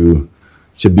to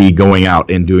be going out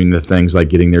and doing the things like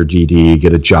getting their GD,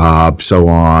 get a job, so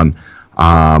on.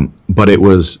 But it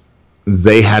was,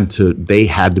 they had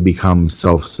to become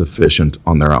self-sufficient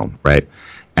on their own, right?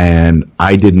 And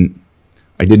I didn't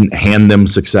hand them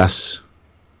success.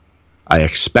 I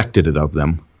expected it of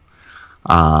them.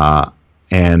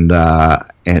 And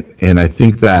I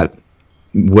think that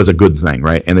was a good thing,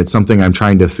 right? And it's something I'm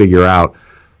trying to figure out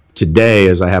today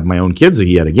as I have my own kids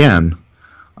yet again.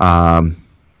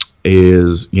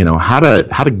 Is how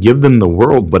to give them the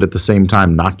world, but at the same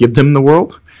time not give them the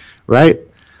world, right?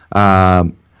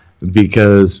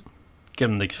 Because give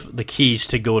them the keys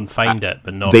to go and find it,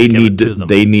 but not they give need it to them.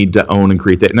 They need to own and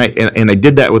create that. And I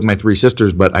did that with my 3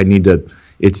 sisters, but I need to.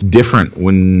 It's different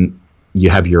when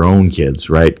you have your own kids,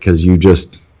 right? Because you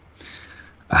just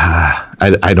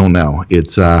I don't know.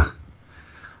 It's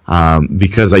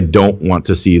because I don't want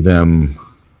to see them.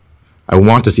 I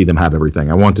want to see them have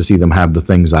everything. I want to see them have the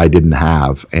things I didn't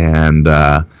have, and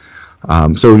so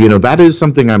that is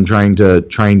something I'm trying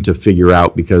to figure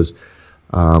out, because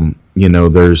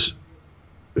there's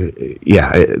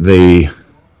they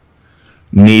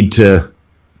need to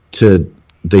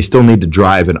they still need to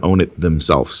drive and own it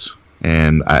themselves,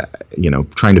 and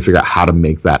trying to figure out how to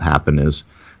make that happen is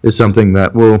something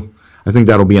that I think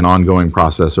that'll be an ongoing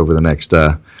process over the next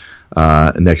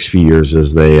few years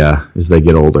as they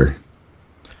get older.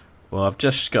 Well, I've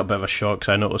just got a bit of a shock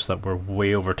because I noticed that we're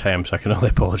way over time, so I can only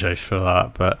apologise for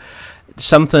that. But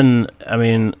something, I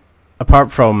mean, apart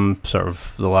from sort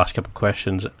of the last couple of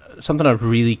questions, something I was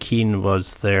really keen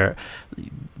was the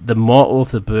motto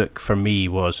of the book for me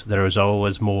was, there is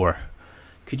always more.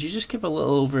 Could you just give a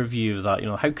little overview of that? You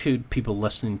know, how could people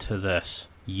listening to this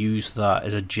use that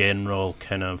as a general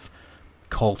kind of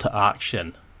call to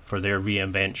action for their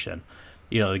reinvention?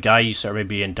 You know, the guys that are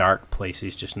maybe in dark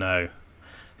places just now,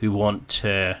 who want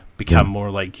to become more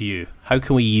like you. How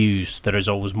can we use there is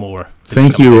always more?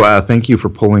 Thank you for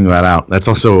pulling that out. That's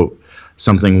also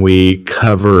something we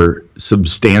cover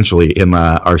substantially in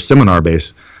our seminar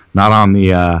base, not on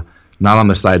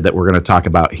the side that we're going to talk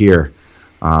about here,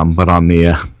 but on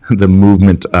the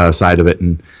movement side of it.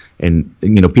 And you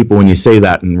know, people, when you say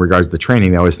that in regards to the training,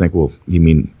 they always think, well, you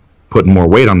mean putting more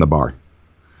weight on the bar?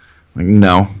 Like,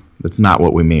 no, that's not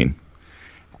what we mean.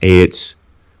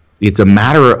 It's a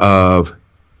matter of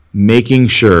making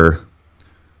sure.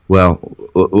 Well,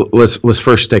 let's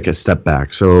first take a step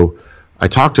back. So I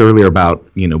talked earlier about,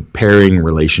 you know, pairing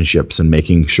relationships and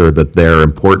making sure that they're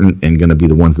important and going to be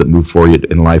the ones that move forward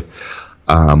in life.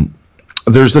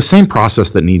 There's the same process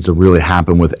that needs to really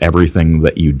happen with everything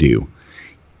that you do.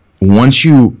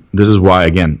 This is why,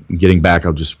 again, getting back,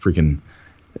 I'll just freaking,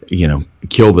 you know,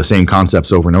 kill the same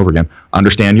concepts over and over again.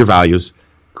 Understand your values,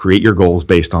 create your goals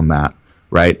based on that,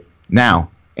 right?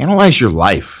 Now, analyze your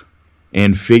life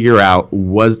and figure out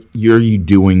what you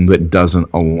doing that doesn't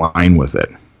align with it,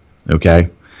 okay?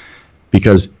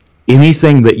 Because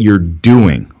anything that you're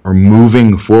doing or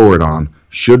moving forward on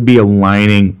should be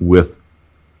aligning with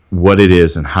what it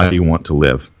is and how you want to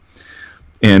live.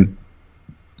 And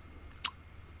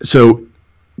so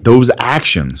those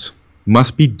actions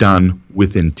must be done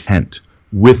with intent,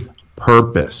 with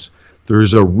purpose.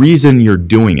 There's a reason you're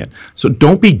doing it. So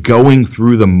don't be going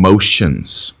through the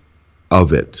motions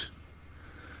of it.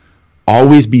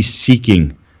 Always be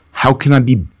seeking, how can I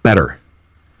be better?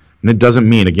 And it doesn't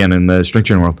mean, again, in the strength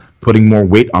training world, putting more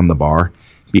weight on the bar.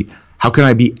 How can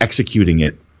I be executing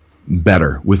it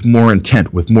better, with more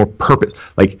intent, with more purpose?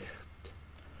 Like,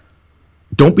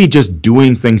 don't be just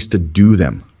doing things to do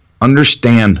them.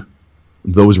 Understand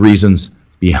those reasons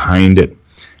behind it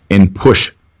and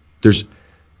push.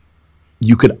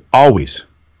 You could always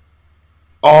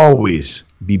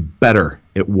be better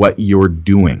at what you're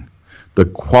doing. The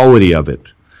quality of it,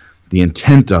 the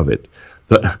intent of it,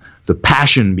 the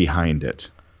passion behind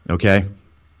it. Okay?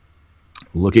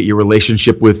 Look at your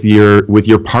relationship with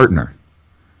your partner.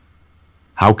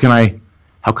 How can I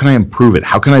improve it?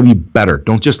 How can I be better?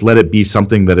 Don't just let it be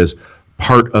something that is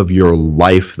part of your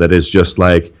life that is just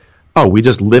like, oh, we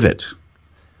just live it.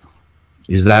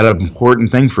 Is that an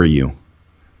important thing for you?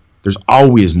 There's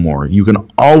always more. You can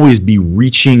always be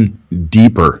reaching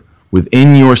deeper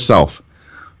within yourself.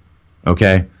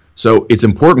 Okay? So it's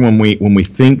important when we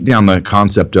think down the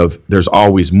concept of there's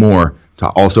always more to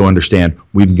also understand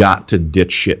we've got to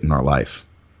ditch shit in our life.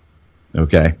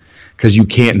 Okay? Because you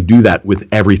can't do that with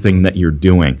everything that you're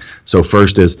doing. So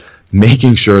first is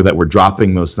making sure that we're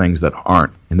dropping those things that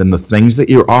aren't. And then the things that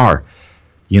you are,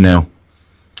 you know,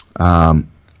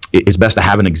 it's best to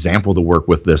have an example to work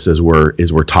with this as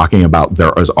we're talking about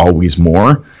there is always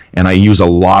more. And I use a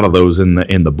lot of those in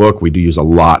the book. We do use a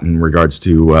lot in regards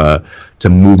to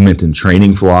movement and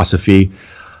training philosophy.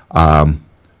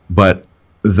 But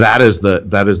that is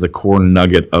the core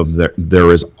nugget of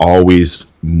there is always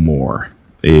more,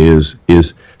 is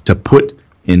to put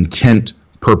intent,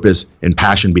 purpose, and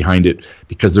passion behind it,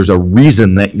 because there's a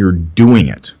reason that you're doing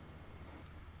it.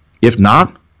 If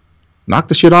not, knock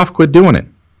the shit off, quit doing it.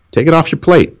 Take it off your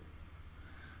plate.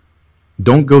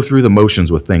 Don't go through the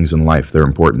motions with things in life. They're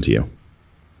important to you.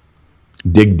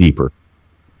 Dig deeper.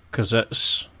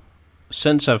 Because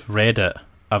since I've read it,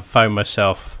 I've found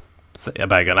myself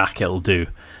about an it'll do.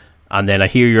 And then I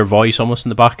hear your voice almost in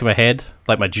the back of my head.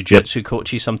 Like my jiu-jitsu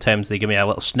coaches, sometimes they give me a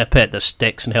little snippet that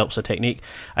sticks and helps the technique.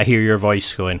 I hear your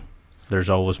voice going, there's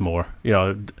always more. You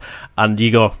know, and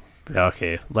you go,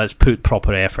 okay, let's put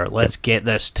proper effort. Let's get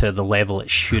this to the level it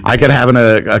should be. I could have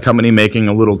a company making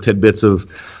a little tidbits of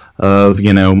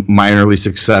minorly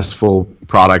successful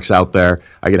products out there.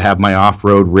 I could have my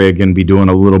off-road rig and be doing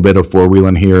a little bit of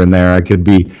four-wheeling here and there. I could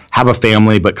have a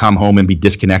family but come home and be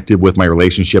disconnected with my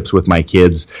relationships with my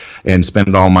kids and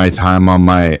spend all my time on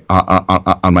my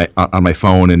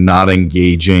phone and not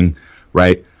engaging,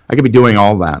 right? I could be doing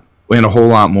all that and a whole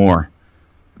lot more.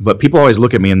 But people always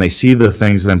look at me and they see the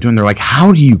things that I'm doing. They're like,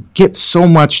 how do you get so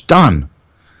much done?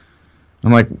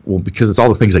 I'm like, well, because it's all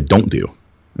the things I don't do,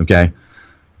 okay?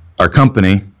 Our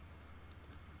company,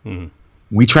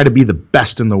 we try to be the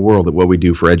best in the world at what we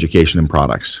do for education and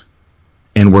products.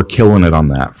 and we're killing it on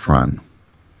that front.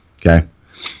 Okay?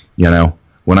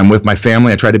 When I'm with my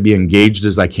family, I try to be engaged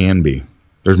as I can be.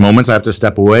 There's moments I have to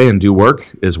step away and do work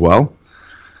as well,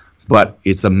 but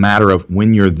it's a matter of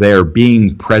when you're there,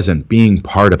 being present, being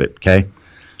part of it, okay?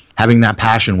 Having that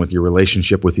passion with your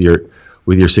relationship with your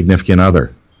significant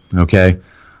other, okay?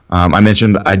 I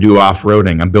mentioned I do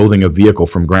off-roading. I'm building a vehicle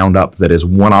from ground up that is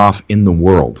one-off in the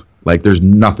world. Like, there's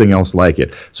nothing else like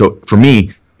it. So for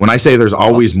me, when I say there's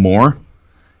always more,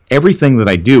 everything that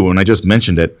I do, and I just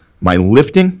mentioned it, my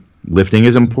lifting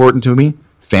is important to me.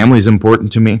 Family is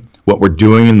important to me. What we're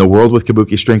doing in the world with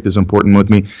Kabuki Strength is important with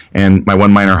me. And my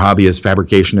one minor hobby is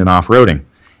fabrication and off-roading.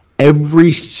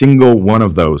 Every single one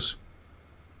of those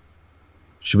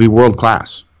should be world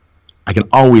class. I can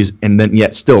always, and then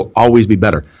yet still always be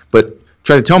better. But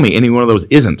try to tell me any one of those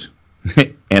isn't,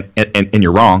 and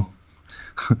you're wrong.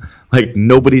 Like,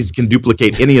 nobody's can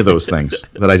duplicate any of those things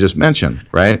that I just mentioned,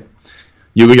 right?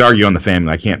 You would argue on the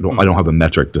family. I don't have a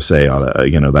metric to say,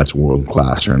 that's world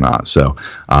class or not. So,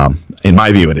 in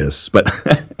my view, it is. But,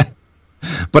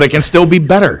 but it can still be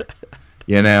better,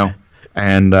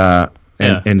 And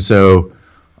so,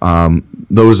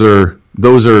 those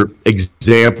are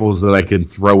examples that I can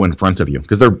throw in front of you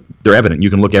because they're evident. You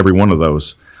can look every one of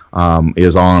those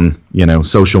is on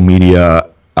social media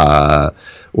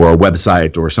or a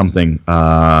website or something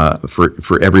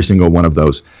for every single one of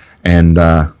those, and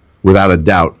without a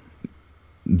doubt,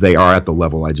 they are at the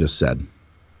level I just said.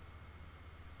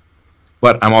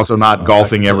 But I'm also not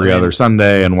golfing every other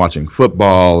Sunday and watching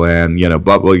football and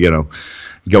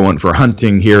going for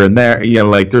hunting here and there.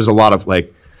 There's a lot of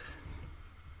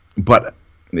but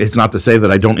it's not to say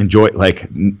that I don't enjoy a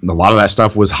lot of that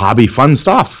stuff was hobby fun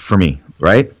stuff for me,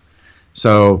 right?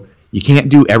 So you can't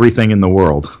do everything in the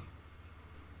world.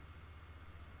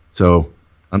 So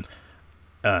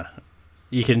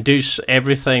you can do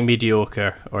everything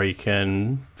mediocre, or you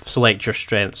can select your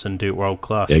strengths and do it world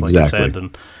class, exactly. Like you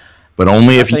said. But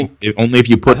only if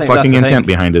you put fucking intent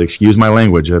behind it. Excuse my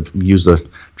language. I've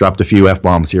dropped a few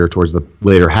F-bombs here towards the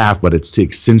later half, but it's to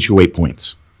accentuate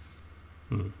points.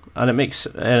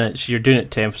 And you're doing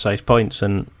it to emphasize points,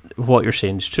 and what you're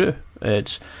saying is true.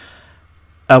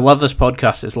 I love this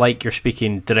podcast. It's like you're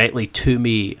speaking directly to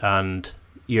me, and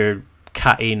you're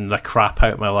cutting the crap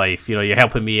out of my life. You're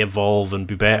helping me evolve and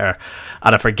be better,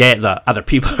 and I forget that other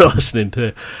people are listening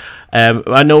to.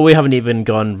 I know we haven't even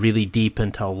gone really deep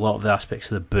into a lot of the aspects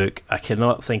of the book. I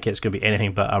cannot think it's going to be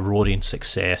anything but a roaring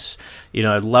success.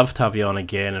 I'd love to have you on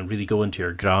again and really go into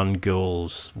your grand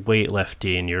goals,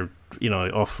 weightlifting, your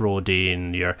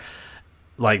off-roading, your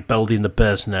building the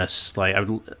business.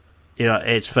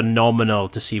 It's phenomenal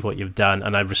to see what you've done,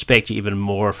 and I respect you even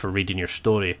more for reading your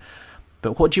story.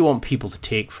 But what do you want people to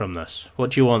take from this? What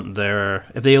do you want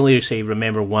if they only say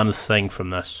remember one thing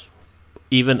from this,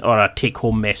 or a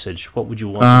take-home message, what would you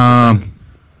want them to think?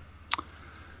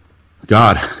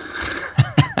 God,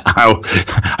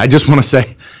 I just want to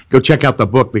say, go check out the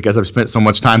book, because I've spent so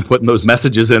much time putting those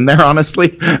messages in there,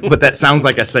 honestly. But that sounds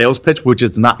like a sales pitch, which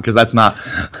it's not, because that's not.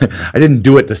 I didn't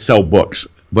do it to sell books,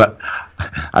 but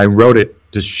I wrote it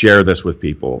to share this with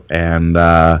people, and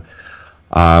I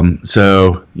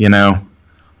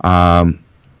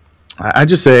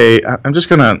just say I'm just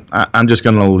gonna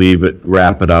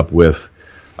wrap it up with,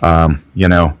 you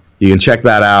can check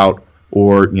that out,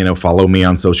 or follow me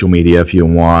on social media if you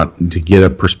want to get a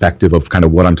perspective of kind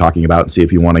of what I'm talking about, and see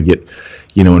if you want to get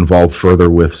involved further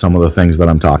with some of the things that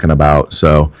I'm talking about.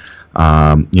 So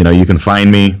you can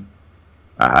find me.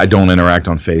 I don't interact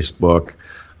on Facebook,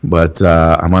 but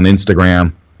I'm on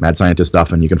Instagram, Mad Scientist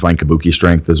Duffin. You can find Kabuki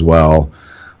Strength as well.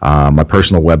 My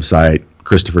personal website,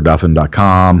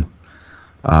 ChristopherDuffin.com.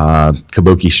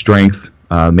 Kabuki Strength,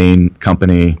 main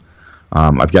company.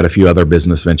 I've got a few other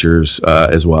business ventures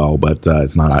as well, but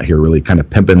it's not out here really kind of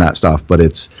pimping that stuff. But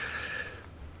it's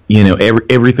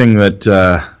everything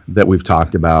that we've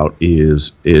talked about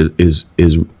is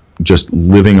just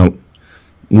living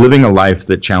a life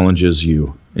that challenges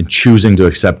you and choosing to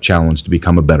accept challenge to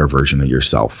become a better version of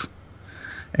yourself.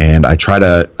 And I try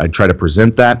to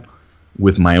present that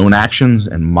with my own actions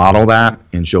and model that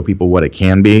and show people what it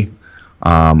can be,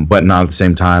 but not at the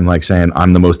same time like saying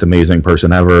I'm the most amazing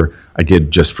person ever. I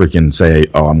did just freaking say,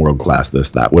 oh, I'm world class, this,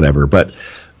 that, whatever. But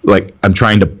like I'm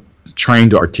trying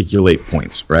to articulate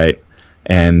points, right?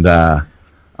 And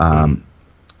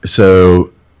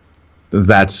so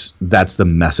that's the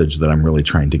message that I'm really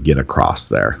trying to get across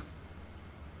there.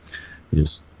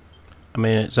 It's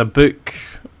a book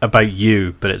about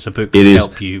you, but it's a book to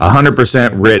help you.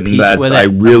 100% written. I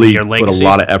really put a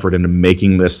lot of effort into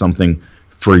making this something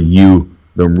for you,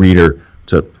 the reader,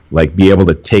 to like be able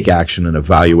to take action and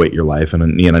evaluate your life. And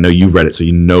I know you've read it, so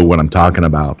you know what I'm talking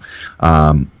about.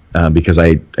 Because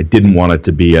I didn't want it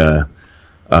to be a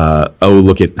oh,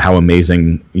 look at how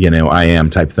amazing I am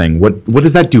type thing. What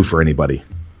does that do for anybody?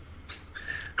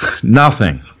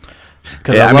 Nothing.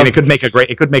 I mean, it could make a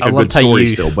good story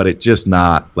still, but it's just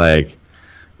not like,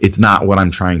 it's not what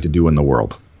I'm trying to do in the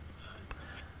world.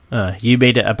 You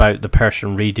made it about the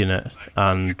person reading it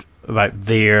and about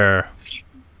their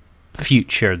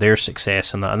future, their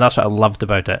success, and that's what I loved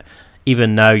about it.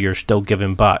 Even now, you're still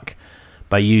giving back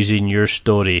by using your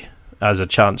story as a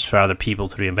chance for other people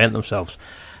to reinvent themselves,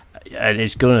 and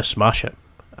it's going to smash it.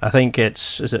 I think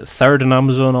is it third on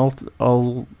Amazon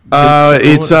all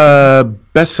it's a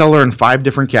bestseller in 5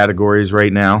 different categories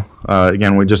right now.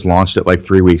 Again, we just launched it like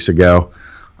 3 weeks ago.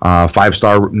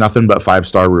 5-star, nothing but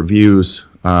 5-star reviews.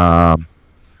 And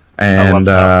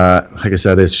like I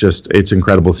said, it's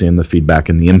incredible seeing the feedback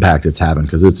and the impact it's having,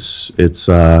 because it's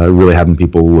really having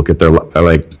people look at their,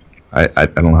 like, I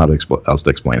don't know how else to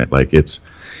explain it. Like it's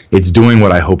doing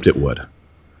what I hoped it would,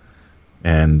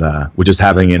 and which is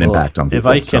having an impact on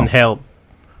people.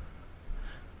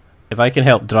 If I can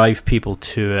help drive people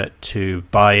to it, to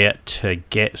buy it, to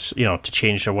get to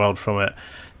change their world from it,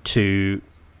 to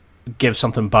give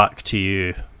something back to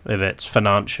you, if it's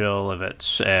financial, if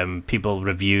it's people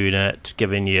reviewing it,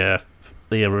 giving you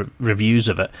reviews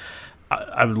of it,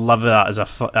 I would love that as a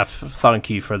thank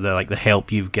you for the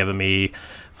help you've given me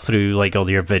through like all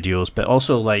your videos, but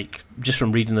also like just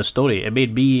from reading the story, it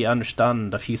made me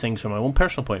understand a few things from my own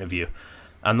personal point of view,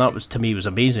 and that was, to me, was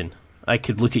amazing. I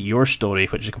could look at your story,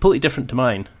 which is completely different to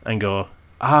mine, and go,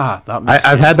 that makes sense.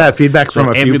 I've had that feedback from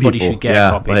a few people. Everybody should get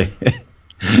a copy.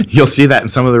 You'll see that in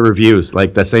some of the reviews,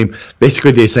 like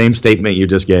basically the same statement you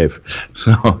just gave.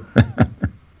 So,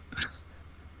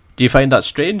 do you find that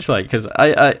strange? Like, because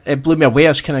it blew me away. I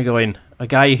was kind of going, a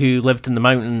guy who lived in the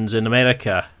mountains in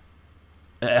America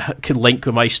could link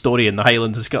with my story in the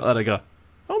Highlands of Scotland. I go,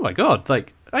 oh my god,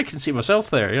 like I can see myself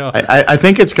there. I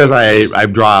think it's because I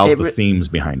draw out the themes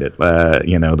behind it.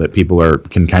 That people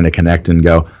can kind of connect and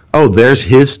go, oh, there's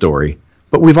his story,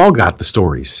 but we've all got the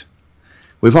stories.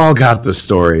 We've all got the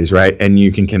stories, right? And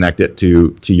you can connect it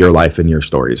to your life and your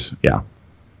stories. Yeah.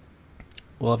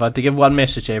 Well, if I had to give one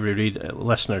message to every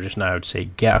listener just now, I'd say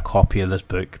get a copy of this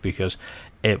book, because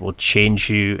it will change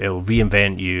you, it will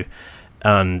reinvent you,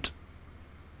 and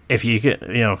if you get,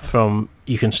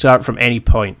 you can start from any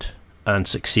point and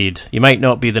succeed. You might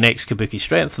not be the next Kabuki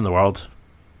strength in the world,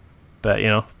 but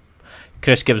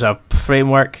Chris gives a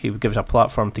framework, he gives a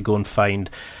platform to go and find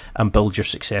and build your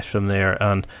success from there,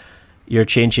 and you're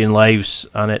changing lives,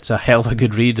 and it's a hell of a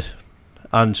good read.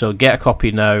 And so get a copy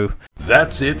now.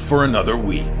 That's it for another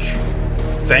week.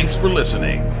 Thanks for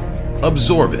listening.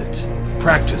 Absorb it,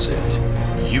 practice it,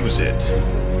 use it.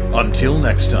 Until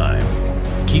next time,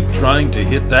 keep trying to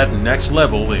hit that next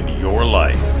level in your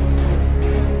life.